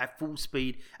hard or at full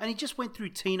speed, and he just went through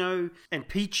Tino and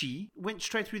Peachy, went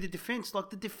straight through the defence. Like,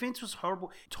 the defence was horrible.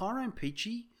 Tyrone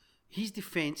Peachy, his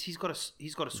defence, he's got to sort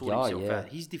himself out.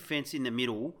 His defence in the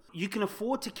middle, you can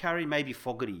afford to carry maybe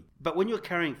Fogarty. But when you're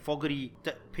carrying Fogarty,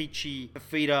 Peachy,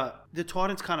 Fafita, the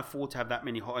Titans can't afford to have that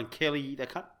many. And Kelly, they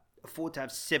can't afford to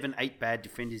have 7, 8 bad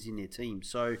defenders in their team.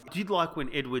 So I did like when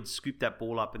Edwards scooped that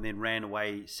ball up and then ran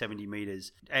away 70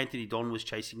 metres. Anthony Don was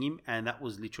chasing him, and that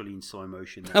was literally in slow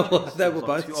motion. They were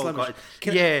both in slow motion.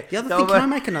 The other thing, can I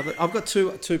make another? I've got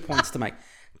two points to make.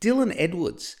 Dylan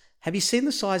Edwards. Have you seen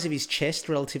the size of his chest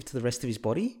relative to the rest of his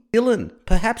body? Dylan,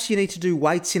 perhaps you need to do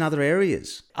weights in other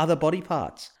areas, other body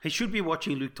parts. He should be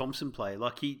watching Luke Thompson play.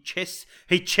 Like, he chests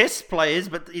players,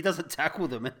 but he doesn't tackle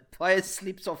them. And the player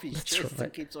slips off his chest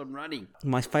and keeps on running.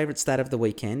 My favourite stat of the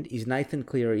weekend is Nathan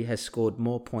Cleary has scored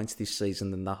more points this season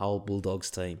than the whole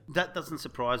Bulldogs team. That doesn't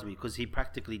surprise me because he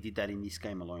practically did that in this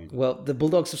game alone. Well, the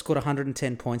Bulldogs have scored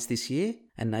 110 points this year,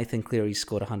 and Nathan Cleary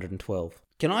scored 112.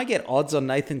 Can I get odds on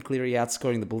Nathan Cleary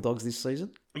outscoring the Bulldogs this season?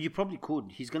 You probably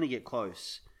could. He's going to get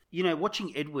close. You know,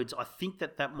 watching Edwards, I think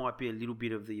that might be a little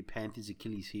bit of the Panthers'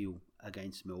 Achilles heel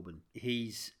against Melbourne.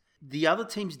 The other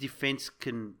team's defence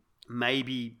can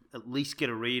maybe at least get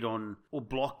a read on or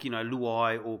block, you know,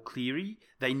 Douehi or Cleary.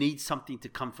 They need something to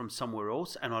come from somewhere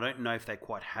else, and I don't know if they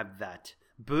quite have that.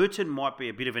 Burton might be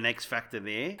a bit of an X factor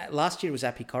there. Last year it was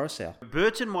Api Coruscant.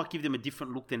 Burton might give them a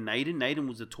different look than Naden. Naden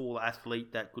was a tall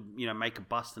athlete that could, you know, make a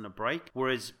bust and a break,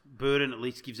 whereas Burton at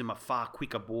least gives them a far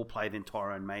quicker ball play than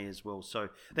Tyrone May as well. So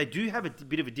they do have a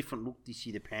bit of a different look this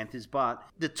year, the Panthers, but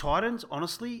the Titans,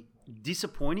 honestly,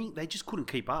 disappointing. They just couldn't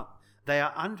keep up.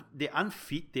 They're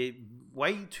unfit. They're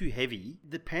way too heavy.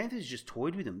 The Panthers just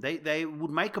toyed with them. They would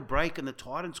make a break, and the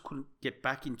Titans couldn't get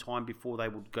back in time before they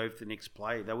would go for the next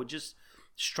play. They were just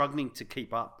struggling to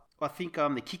keep up. I think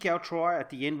the kick-out try at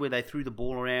the end where they threw the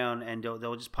ball around and they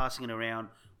were just passing it around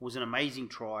was an amazing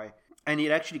try. And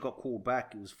it actually got called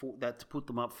back. It was that to put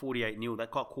them up 48-0. That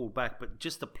got called back. But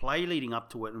just the play leading up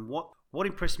to it, and what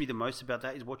impressed me the most about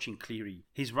that is watching Cleary.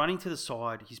 He's running to the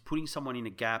side. He's putting someone in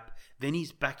a gap. Then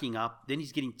he's backing up. Then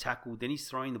he's getting tackled. Then he's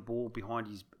throwing the ball behind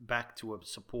his back to a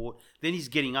support. Then he's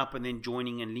getting up and then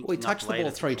joining and linking up. He touched the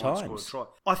ball 3 times.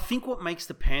 I think what makes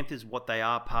the Panthers what they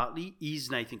are partly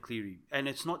is Nathan Cleary. And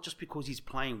it's not just because he's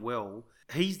playing well.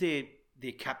 He's their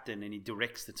their captain and he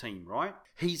directs the team, right?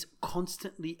 He's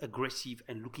constantly aggressive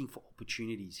and looking for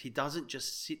opportunities. He doesn't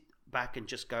just sit back and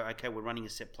just go, okay, we're running a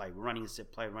set play, we're running a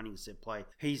set play, running a set play.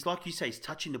 He's, like you say, he's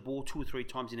touching the ball 2 or 3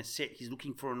 times in a set. He's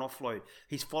looking for an offload.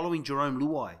 He's following Jerome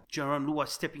Luai. Jerome Luai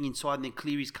stepping inside and then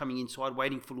Cleary's coming inside,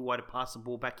 waiting for Luai to pass the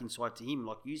ball back inside to him,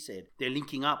 like you said. They're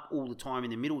linking up all the time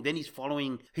in the middle. Then he's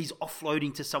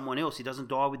offloading to someone else. He doesn't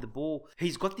die with the ball.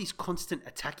 He's got this constant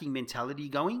attacking mentality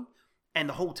going. And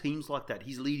the whole team's like that.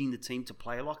 He's leading the team to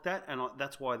play like that. And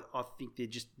that's why I think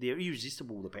they're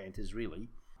irresistible, the Panthers, really.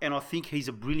 And I think he's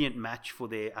a brilliant match for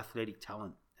their athletic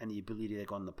talent and the ability they've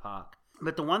got in the park.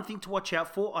 But the one thing to watch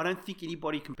out for, I don't think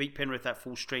anybody can beat Penrith at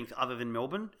full strength other than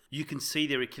Melbourne. You can see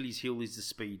their Achilles heel is the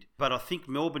speed. But I think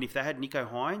Melbourne, if they had Nico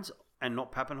Hines and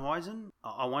not Pappenheisen,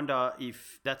 I wonder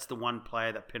if that's the one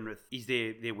player that Penrith is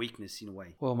their weakness in a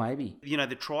way. Well, maybe. You know,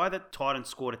 the try that Titans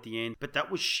scored at the end, but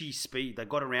that was sheer speed. They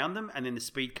got around them and then the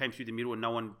speed came through the middle and no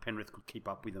one Penrith could keep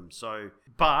up with them. So,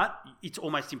 but it's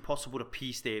almost impossible to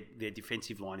pierce their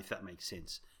defensive line, if that makes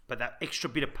sense. But that extra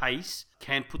bit of pace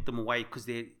can put them away because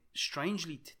they're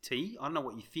strangely I don't know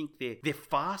what you think. They're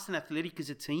fast and athletic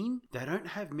as a team. They don't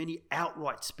have many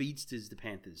outright speedsters, the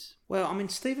Panthers. Well, I mean,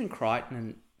 Stephen Crichton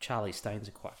and Charlie Staines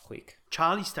are quite quick.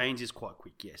 Charlie Staines is quite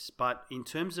quick, yes. But in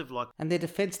terms of like... And their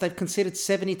defence, they've conceded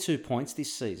 72 points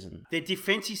this season. Their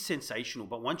defence is sensational,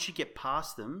 but once you get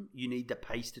past them, you need the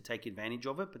pace to take advantage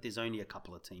of it, but there's only a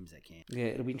couple of teams that can. Yeah,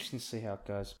 it'll be interesting to see how it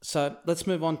goes. So let's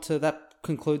move on to... That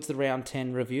concludes the round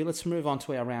 10 review. Let's move on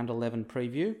to our round 11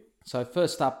 preview. So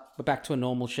first up, we're back to a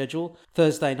normal schedule.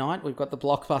 Thursday night, we've got the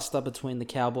blockbuster between the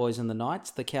Cowboys and the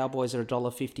Knights. The Cowboys are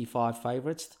 $1.55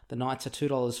 favourites. The Knights are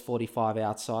 $2.45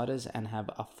 outsiders and have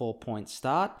a 4-point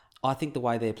start. I think the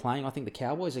way they're playing, I think the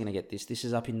Cowboys are going to get this. This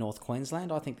is up in North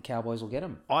Queensland. I think the Cowboys will get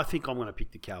them. I think I'm going to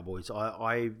pick the Cowboys.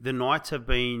 The Knights have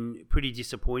been pretty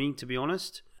disappointing, to be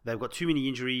honest. They've got too many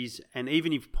injuries, and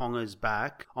even if Ponga's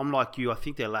back, I'm like you, I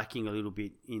think they're lacking a little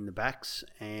bit in the backs,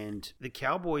 and the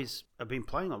Cowboys have been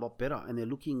playing a lot better, and they're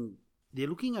looking okay. They're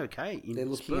looking okay,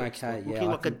 yeah. Looking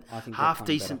like a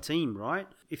half-decent team, right?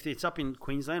 If it's up in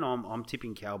Queensland, I'm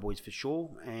tipping Cowboys for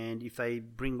sure, and if they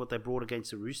bring what they brought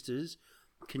against the Roosters,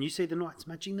 can you see the Knights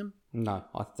matching them? No,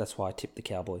 that's why I tipped the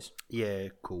Cowboys. Yeah,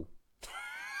 cool.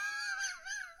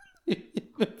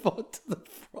 Move on to the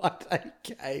Friday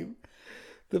game.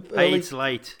 It's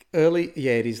late.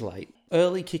 It is late.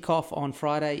 Early kickoff on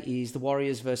Friday is the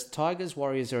Warriors versus the Tigers.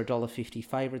 Warriors are $1.50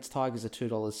 favourites. Tigers are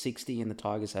 $2.60 and the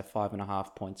Tigers have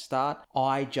 5.5 point start.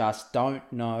 I just don't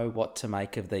know what to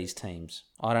make of these teams.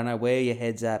 I don't know where your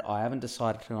head's at. I haven't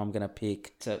decided who I'm going to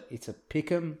pick. It's a pick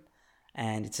 'em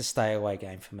and it's a stay away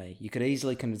game for me. You could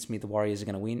easily convince me the Warriors are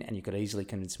going to win and you could easily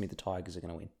convince me the Tigers are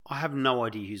going to win. I have no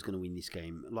idea who's going to win this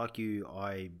game. Like you,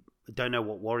 I don't know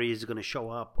what Warriors are going to show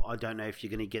up. I don't know if you're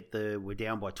going to get we're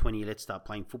down by 20, let's start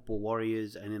playing football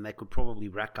Warriors, and then they could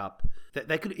probably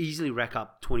they could easily rack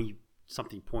up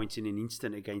 20-something points in an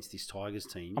instant against this Tigers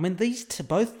team. I mean,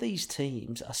 both these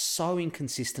teams are so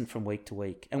inconsistent from week to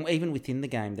week, and even within the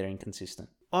game, they're inconsistent.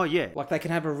 Oh, yeah. Like, they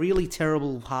can have a really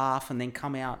terrible half and then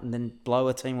come out and then blow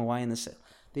a team away in the set.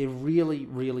 They're really,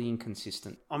 really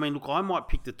inconsistent. I mean, look, I might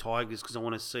pick the Tigers because I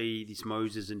want to see this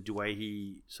Moses and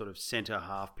Douehi sort of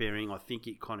centre-half pairing. I think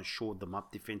it kind of shored them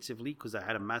up defensively because they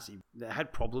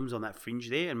had problems on that fringe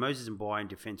there, and Moses and Bai in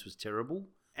defence was terrible.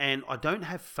 And I don't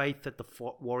have faith that the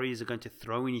Warriors are going to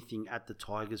throw anything at the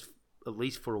Tigers at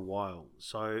least for a while.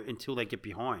 So until they get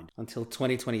behind. Until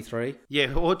 2023?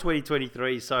 Yeah, or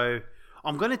 2023. So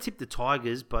I'm going to tip the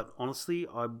Tigers, but honestly,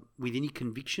 with any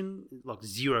conviction, like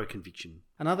zero conviction.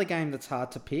 Another game that's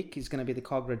hard to pick is going to be the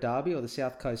Cogra Derby or the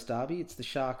South Coast Derby. It's the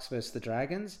Sharks versus the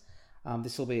Dragons.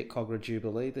 This will be at Cogra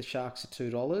Jubilee. The Sharks are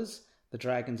 $2. The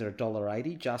Dragons are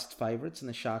 $1.80, just favourites, and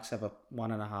the Sharks have a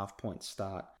 1.5 point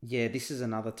start. Yeah, this is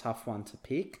another tough one to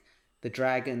pick. The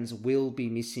Dragons will be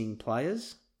missing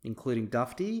players, including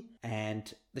Dufty,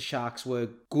 and the Sharks were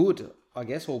good, I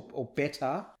guess, or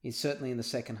better, is certainly in the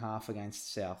second half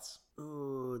against the Souths.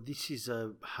 Oh, this is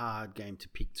a hard game to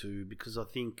pick too, because I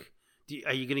think,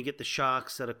 are you going to get the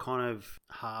Sharks that are kind of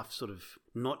half sort of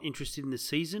not interested in the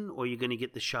season, or are you going to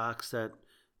get the Sharks that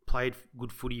played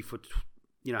good footy for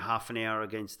half an hour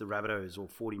against the Rabbitohs or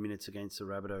 40 minutes against the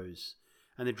Rabbitohs?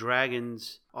 And the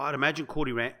Dragons, I'd imagine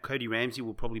Cody Ramsey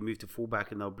will probably move to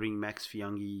fullback and they'll bring Max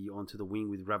Fiangi onto the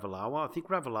wing with Ravalawa. I think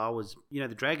Ravalawa's, the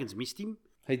Dragons missed him.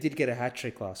 He did get a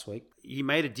hat-trick last week. He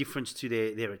made a difference to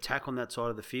their attack on that side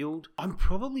of the field. I'm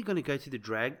probably going to go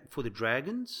to for the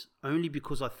Dragons, only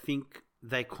because I think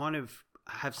they kind of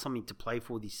have something to play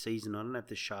for this season. I don't know if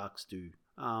the Sharks do.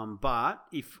 But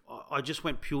if I just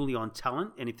went purely on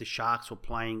talent, and if the Sharks were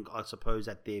playing, I suppose,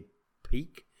 at their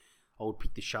peak, I would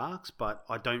pick the Sharks, but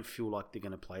I don't feel like they're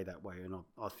going to play that way, and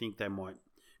I think they might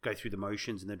go through the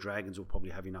motions, and the Dragons will probably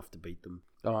have enough to beat them.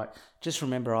 All right. Just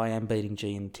remember, I am beating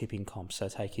G in tipping comp, so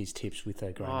take his tips with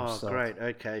a grain of salt. Great.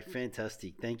 Okay,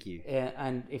 fantastic. Thank you. Yeah,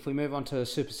 and if we move on to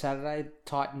Super Saturday,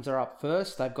 Titans are up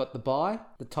first. They've got the bye.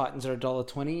 The Titans are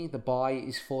 $1.20. The bye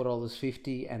is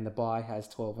 $4.50, and the bye has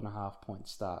 12.5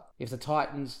 points start. If the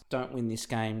Titans don't win this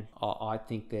game, I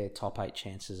think their top 8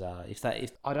 chances are. If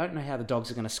I don't know how the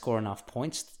Dogs are going to score enough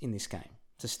points in this game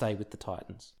to stay with the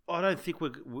Titans. I don't think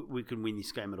we can win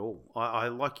this game at all. I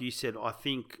like you said, I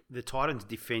think the Titans'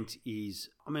 defence is...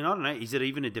 I don't know, is it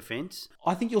even a defence?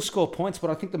 I think you'll score points,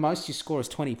 but I think the most you score is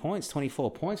 20 points,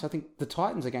 24 points. I think the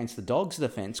Titans against the Dogs'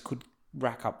 defence could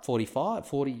rack up 45,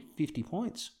 40, 50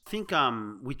 points. I think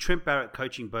with Trent Barrett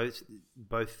coaching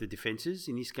both the defences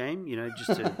in this game,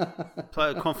 just to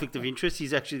play a conflict of interest,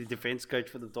 he's actually the defence coach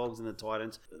for the Dogs and the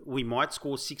Titans. We might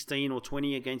score 16 or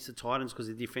 20 against the Titans because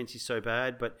the defence is so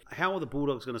bad, but how are the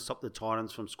Bulldogs going to stop the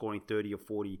Titans from scoring 30 or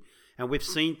 40? And we've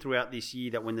seen throughout this year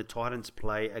that when the Titans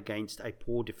play against a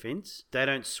poor defence, they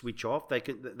don't switch off. They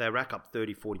rack up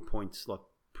 30, 40 points like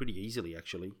pretty easily,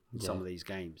 actually, in some of these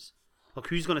games. Like,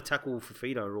 who's going to tackle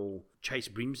Fafita or chase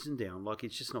Brimson down? Like,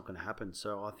 it's just not going to happen.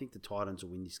 So I think the Titans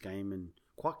will win this game, and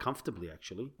quite comfortably,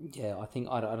 actually. Yeah,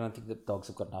 I don't think the Dogs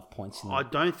have got enough points in them. I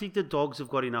don't think the Dogs have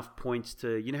got enough points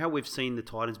to... You know how we've seen the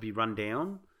Titans be run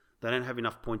down? They don't have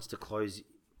enough points to close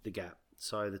the gap.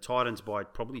 So the Titans by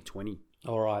probably 20.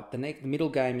 All right, the middle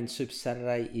game in Super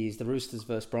Saturday is the Roosters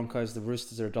versus Broncos. The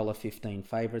Roosters are $1.15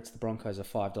 favourites. The Broncos are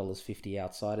 $5.50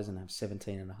 outsiders and have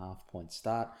 17.5 points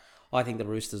start. I think the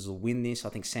Roosters will win this. I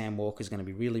think Sam Walker's going to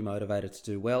be really motivated to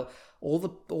do well. All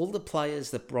the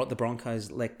players that the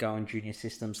Broncos let go in junior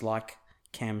systems, like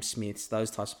Cam Smiths, those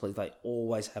types of players, they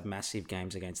always have massive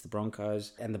games against the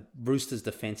Broncos. And the Roosters'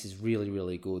 defence is really,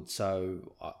 really good.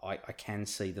 So I can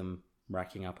see them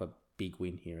racking up a big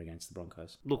win here against the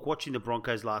Broncos. Look, watching the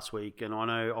Broncos last week, and I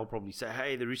know I'll probably say,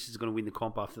 hey, the Roosters are going to win the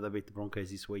comp after they beat the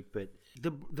Broncos this week, but the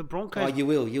Broncos... Oh, you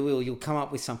will. You'll come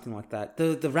up with something like that.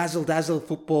 The razzle-dazzle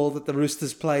football that the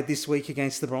Roosters played this week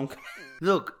against the Broncos.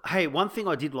 Look, hey, one thing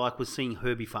I did like was seeing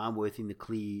Herbie Farnworth in the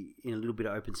clear in a little bit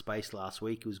of open space last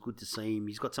week. It was good to see him.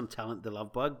 He's got some talent, the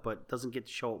love bug, but doesn't get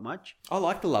to show it much. I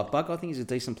like the love bug. I think he's a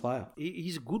decent player.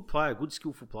 He's a good player, good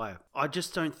skillful player. I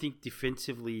just don't think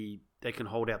defensively they can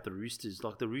hold out the Roosters.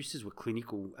 Like, the Roosters were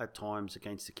clinical at times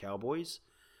against the Cowboys,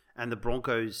 and the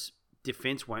Broncos'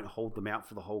 defense won't hold them out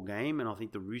for the whole game, and I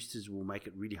think the Roosters will make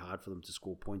it really hard for them to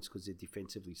score points because they're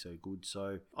defensively so good.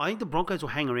 So I think the Broncos will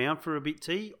hang around for a bit,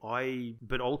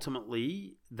 but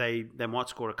ultimately they might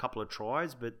score a couple of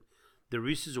tries, but the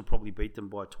Roosters will probably beat them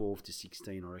by 12 to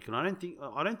 16, I reckon. I don't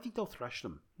think they'll thrash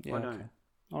them. Yeah, I don't. Okay.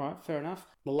 All right, fair enough.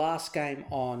 The last game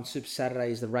on Super Saturday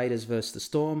is the Raiders versus the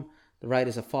Storm. The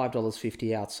Raiders are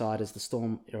 $5.50 outsiders. The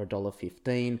Storm are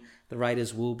 $1.15. The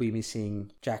Raiders will be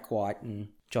missing Jack White and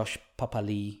Josh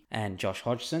Papali and Josh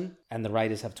Hodgson. And the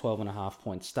Raiders have 12.5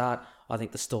 points start. I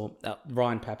think the Storm...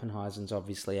 Ryan Pappenheisen's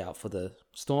obviously out for the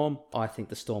Storm. I think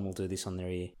the Storm will do this on their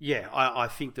ear. Yeah, I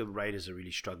think the Raiders are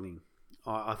really struggling.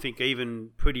 I think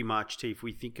even pretty much, if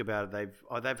we think about it,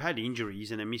 they've had injuries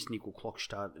and they missed Nickel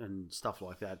Klokstad and stuff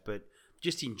like that. But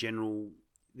just in general,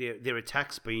 their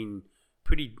attack's been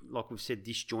pretty, like we've said,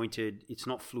 disjointed. It's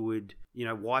not fluid.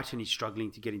 Whiten is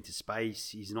struggling to get into space.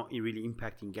 He's not really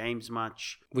impacting games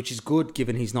much. Which is good,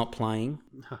 given he's not playing.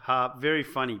 Very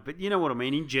funny. But you know what I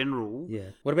mean, in general. Yeah.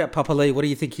 What about Papali? What do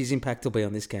you think his impact will be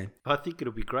on this game? I think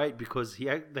it'll be great because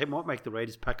they might make the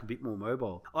Raiders pack a bit more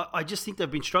mobile. I just think they've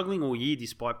been struggling all year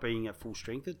despite being at full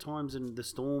strength at times, and the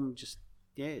Storm just...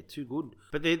 Yeah, too good.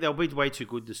 But they'll be way too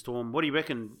good, the Storm. What do you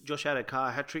reckon? Josh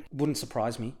Adokar, hat-trick? Wouldn't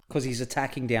surprise me, because he's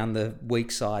attacking down the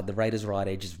weak side. The Raiders' right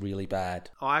edge is really bad.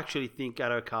 I actually think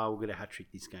Adokar will get a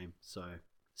hat-trick this game. So,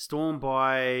 Storm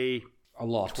by... A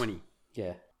lot. 20.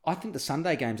 Yeah. I think the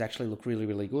Sunday games actually look really,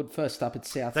 really good. First up,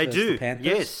 it's South versus the Panthers.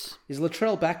 Yes. Is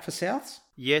Latrell back for Souths?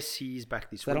 Yes, he is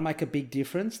back this week. That'll make a big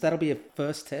difference. That'll be a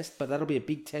first test, but that'll be a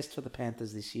big test for the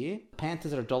Panthers this year.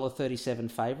 Panthers are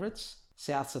 $1.37 favourites.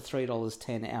 Souths are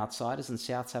 $3.10 outsiders, and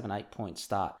Souths have an 8-point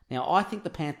start. Now, I think the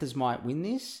Panthers might win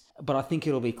this, but I think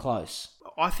it'll be close.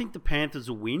 I think the Panthers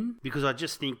will win because I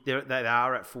just think they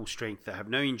are at full strength. They have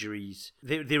no injuries.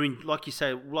 They're in, like you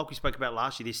say, like we spoke about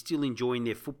last year, they're still enjoying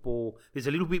their football. There's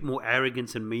a little bit more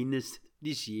arrogance and meanness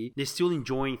this year. They're still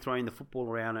enjoying throwing the football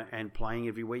around and playing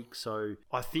every week. So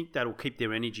I think that'll keep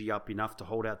their energy up enough to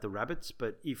hold out the Rabbits.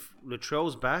 But if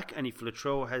Latrell's back and if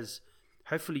Latrell has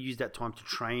hopefully use that time to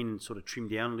train and sort of trim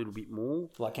down a little bit more.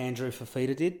 Like Andrew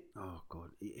Fafita did? Oh,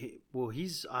 God. Well,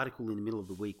 his article in the middle of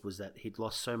the week was that he'd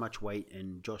lost so much weight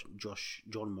and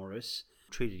John Morris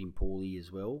treated him poorly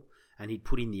as well. And he'd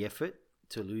put in the effort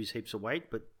to lose heaps of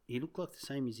weight, but he looked like the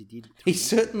same as he did. He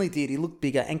certainly did. He looked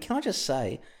bigger. And can I just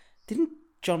say, didn't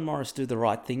John Morris do the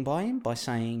right thing by him by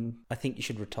saying, I think you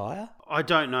should retire? I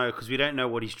don't know, because we don't know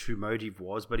what his true motive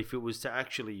was, but if it was to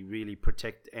actually really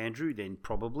protect Andrew, then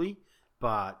probably.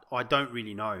 But I don't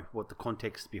really know what the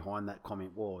context behind that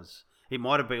comment was. It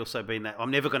might have also been that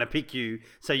I'm never going to pick you,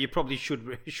 so you probably should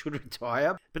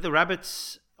retire. But the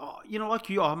Rabbits, like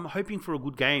you, I'm hoping for a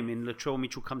good game. And Latrell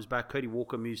Mitchell comes back, Cody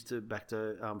Walker moves back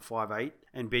to 5'8",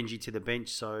 and Benji to the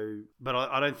bench. But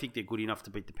I don't think they're good enough to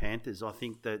beat the Panthers. I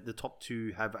think that the top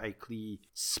two have a clear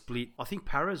split. I think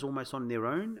Para's almost on their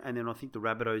own, and then I think the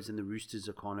Rabbitohs and the Roosters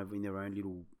are kind of in their own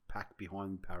little pack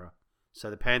behind Para. So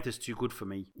the Panthers too good for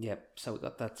me. Yep, so we've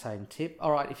got that same tip.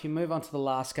 All right, if you move on to the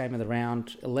last game of the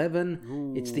round 11,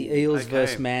 Ooh, it's the Eels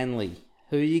versus Manly.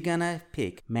 Who are you going to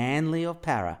pick? Manly or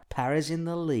Para? Para's in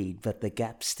the lead, but the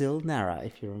gap's still narrow,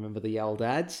 if you remember the old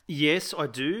ads. Yes, I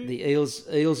do. The Eels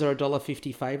are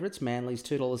 $1.50 favourites. Manly's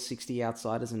 $2.60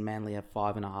 outsiders, and Manly have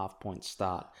 5.5 points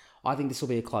start. I think this will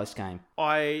be a close game.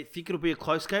 I think it'll be a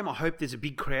close game. I hope there's a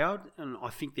big crowd, and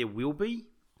I think there will be.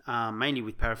 Mainly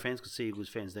with Para fans, because Eagles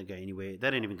fans don't go anywhere.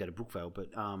 They don't even go to Brookvale, but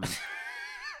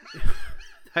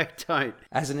they don't.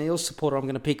 As an Eels supporter, I'm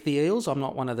going to pick the Eels. I'm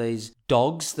not one of these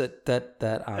dogs that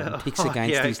picks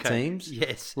against these teams.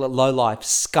 Yes. Low-life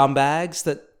scumbags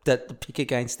that pick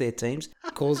against their teams.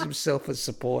 Calls himself a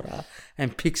supporter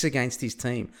and picks against his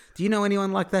team. Do you know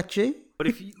anyone like that, G? But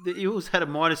if the Eels had a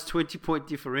minus 20-point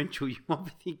differential, you might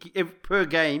be thinking, per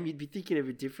game, you'd be thinking of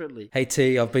it differently. Hey,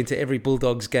 T, I've been to every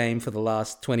Bulldogs game for the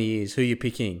last 20 years. Who are you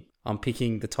picking? I'm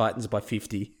picking the Titans by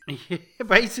 50. Yeah,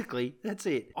 basically, that's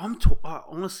it.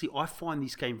 Honestly, I find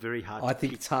this game very hard to pick. I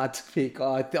think it's hard to pick.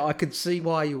 I could see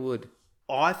why you would.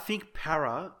 I think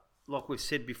Para, like we've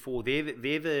said before, they're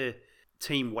the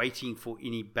team waiting for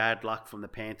any bad luck from the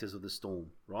Panthers or the Storm,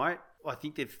 right? I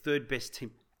think they're the third best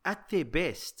team at their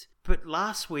best. But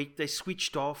last week they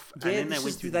switched off, and then they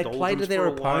went through the doldrums play to their for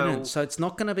a opponent, while. so it's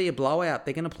not going to be a blowout.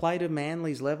 They're going to play to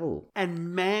Manly's level.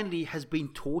 And Manly has been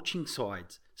torching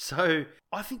sides. So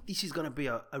I think this is going to be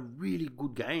a really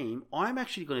good game. I'm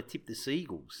actually going to tip the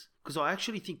Seagulls, because I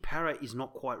actually think Para is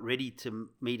not quite ready to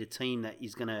meet a team that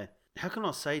is going to, how can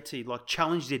I say to you, like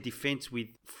challenge their defense with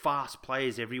fast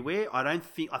players everywhere. I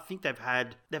think they've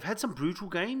had some brutal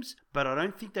games, but I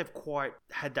don't think they've quite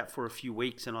had that for a few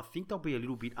weeks, and I think they'll be a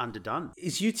little bit underdone.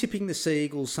 Is you tipping the Sea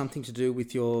Eagles something to do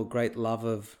with your great love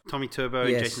of Tommy Turbo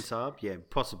and Jason Saab? Yeah,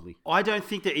 possibly. I don't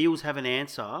think the Eels have an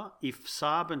answer. If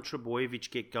Saab and Trbojevic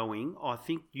get going, I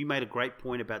think you made a great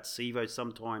point about Sivo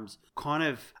sometimes kind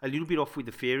of a little bit off with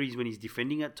the fairies when he's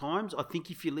defending at times. I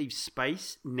think if you leave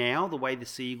space now, the way the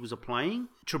Sea Eagles are playing,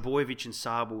 Trbojevic and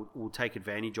Saab will take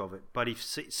advantage of it. But if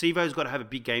Sivo's got to have a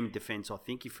big game in defence, I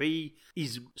think if he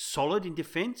is solid in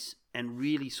defence and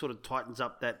really sort of tightens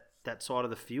up that side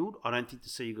of the field, I don't think the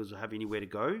Sea Eagles will have anywhere to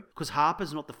go. Because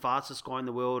Harper's not the fastest guy in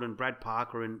the world, and Brad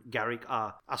Parker and Garrick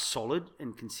are solid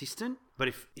and consistent. But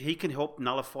if he can help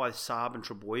nullify Saab and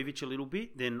Trbojevic a little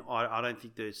bit, then I don't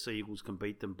think the Sea Eagles can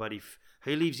beat them. But if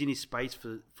he leaves in his space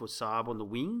for Saab on the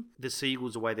wing, the Sea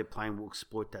Eagles, the way they're playing, will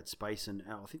exploit that space. And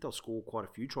I think they'll score quite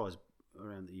a few tries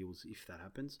around the Eels if that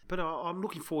happens. But I'm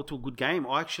looking forward to a good game.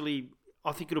 I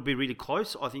think it'll be really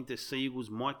close. I think the Sea Eagles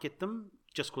might get them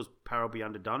just because Para will be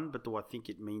underdone. But do I think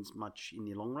it means much in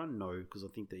the long run? No, because I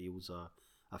think the Eels are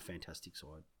a fantastic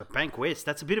side. But Bank West,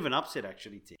 that's a bit of an upset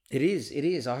actually, Tim. It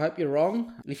is. I hope you're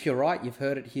wrong. If you're right, you've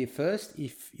heard it here first.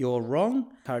 If you're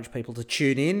wrong, encourage people to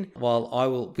tune in, while I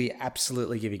will be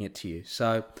absolutely giving it to you.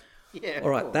 So, yeah, all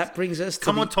right, that brings us to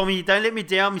Come on, Tommy, don't let me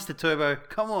down, Mr. Turbo.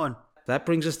 Come on. That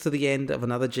brings us to the end of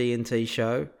another G&T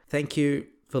show. Thank you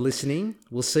for listening.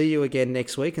 We'll see you again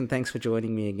next week, and thanks for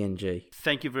joining me again, G.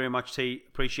 Thank you very much, T.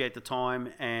 Appreciate the time.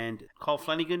 And Kyle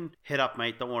Flanagan, head up,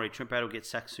 mate. Don't worry, Trent Barrett will get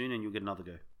sacked soon and you'll get another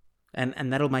go.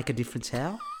 And that'll make a difference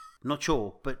how? Not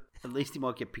sure, but at least he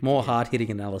might get picked. More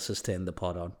hard-hitting analysis to end the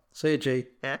pod on. See you, G.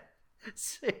 Yeah.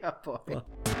 See ya,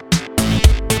 bye.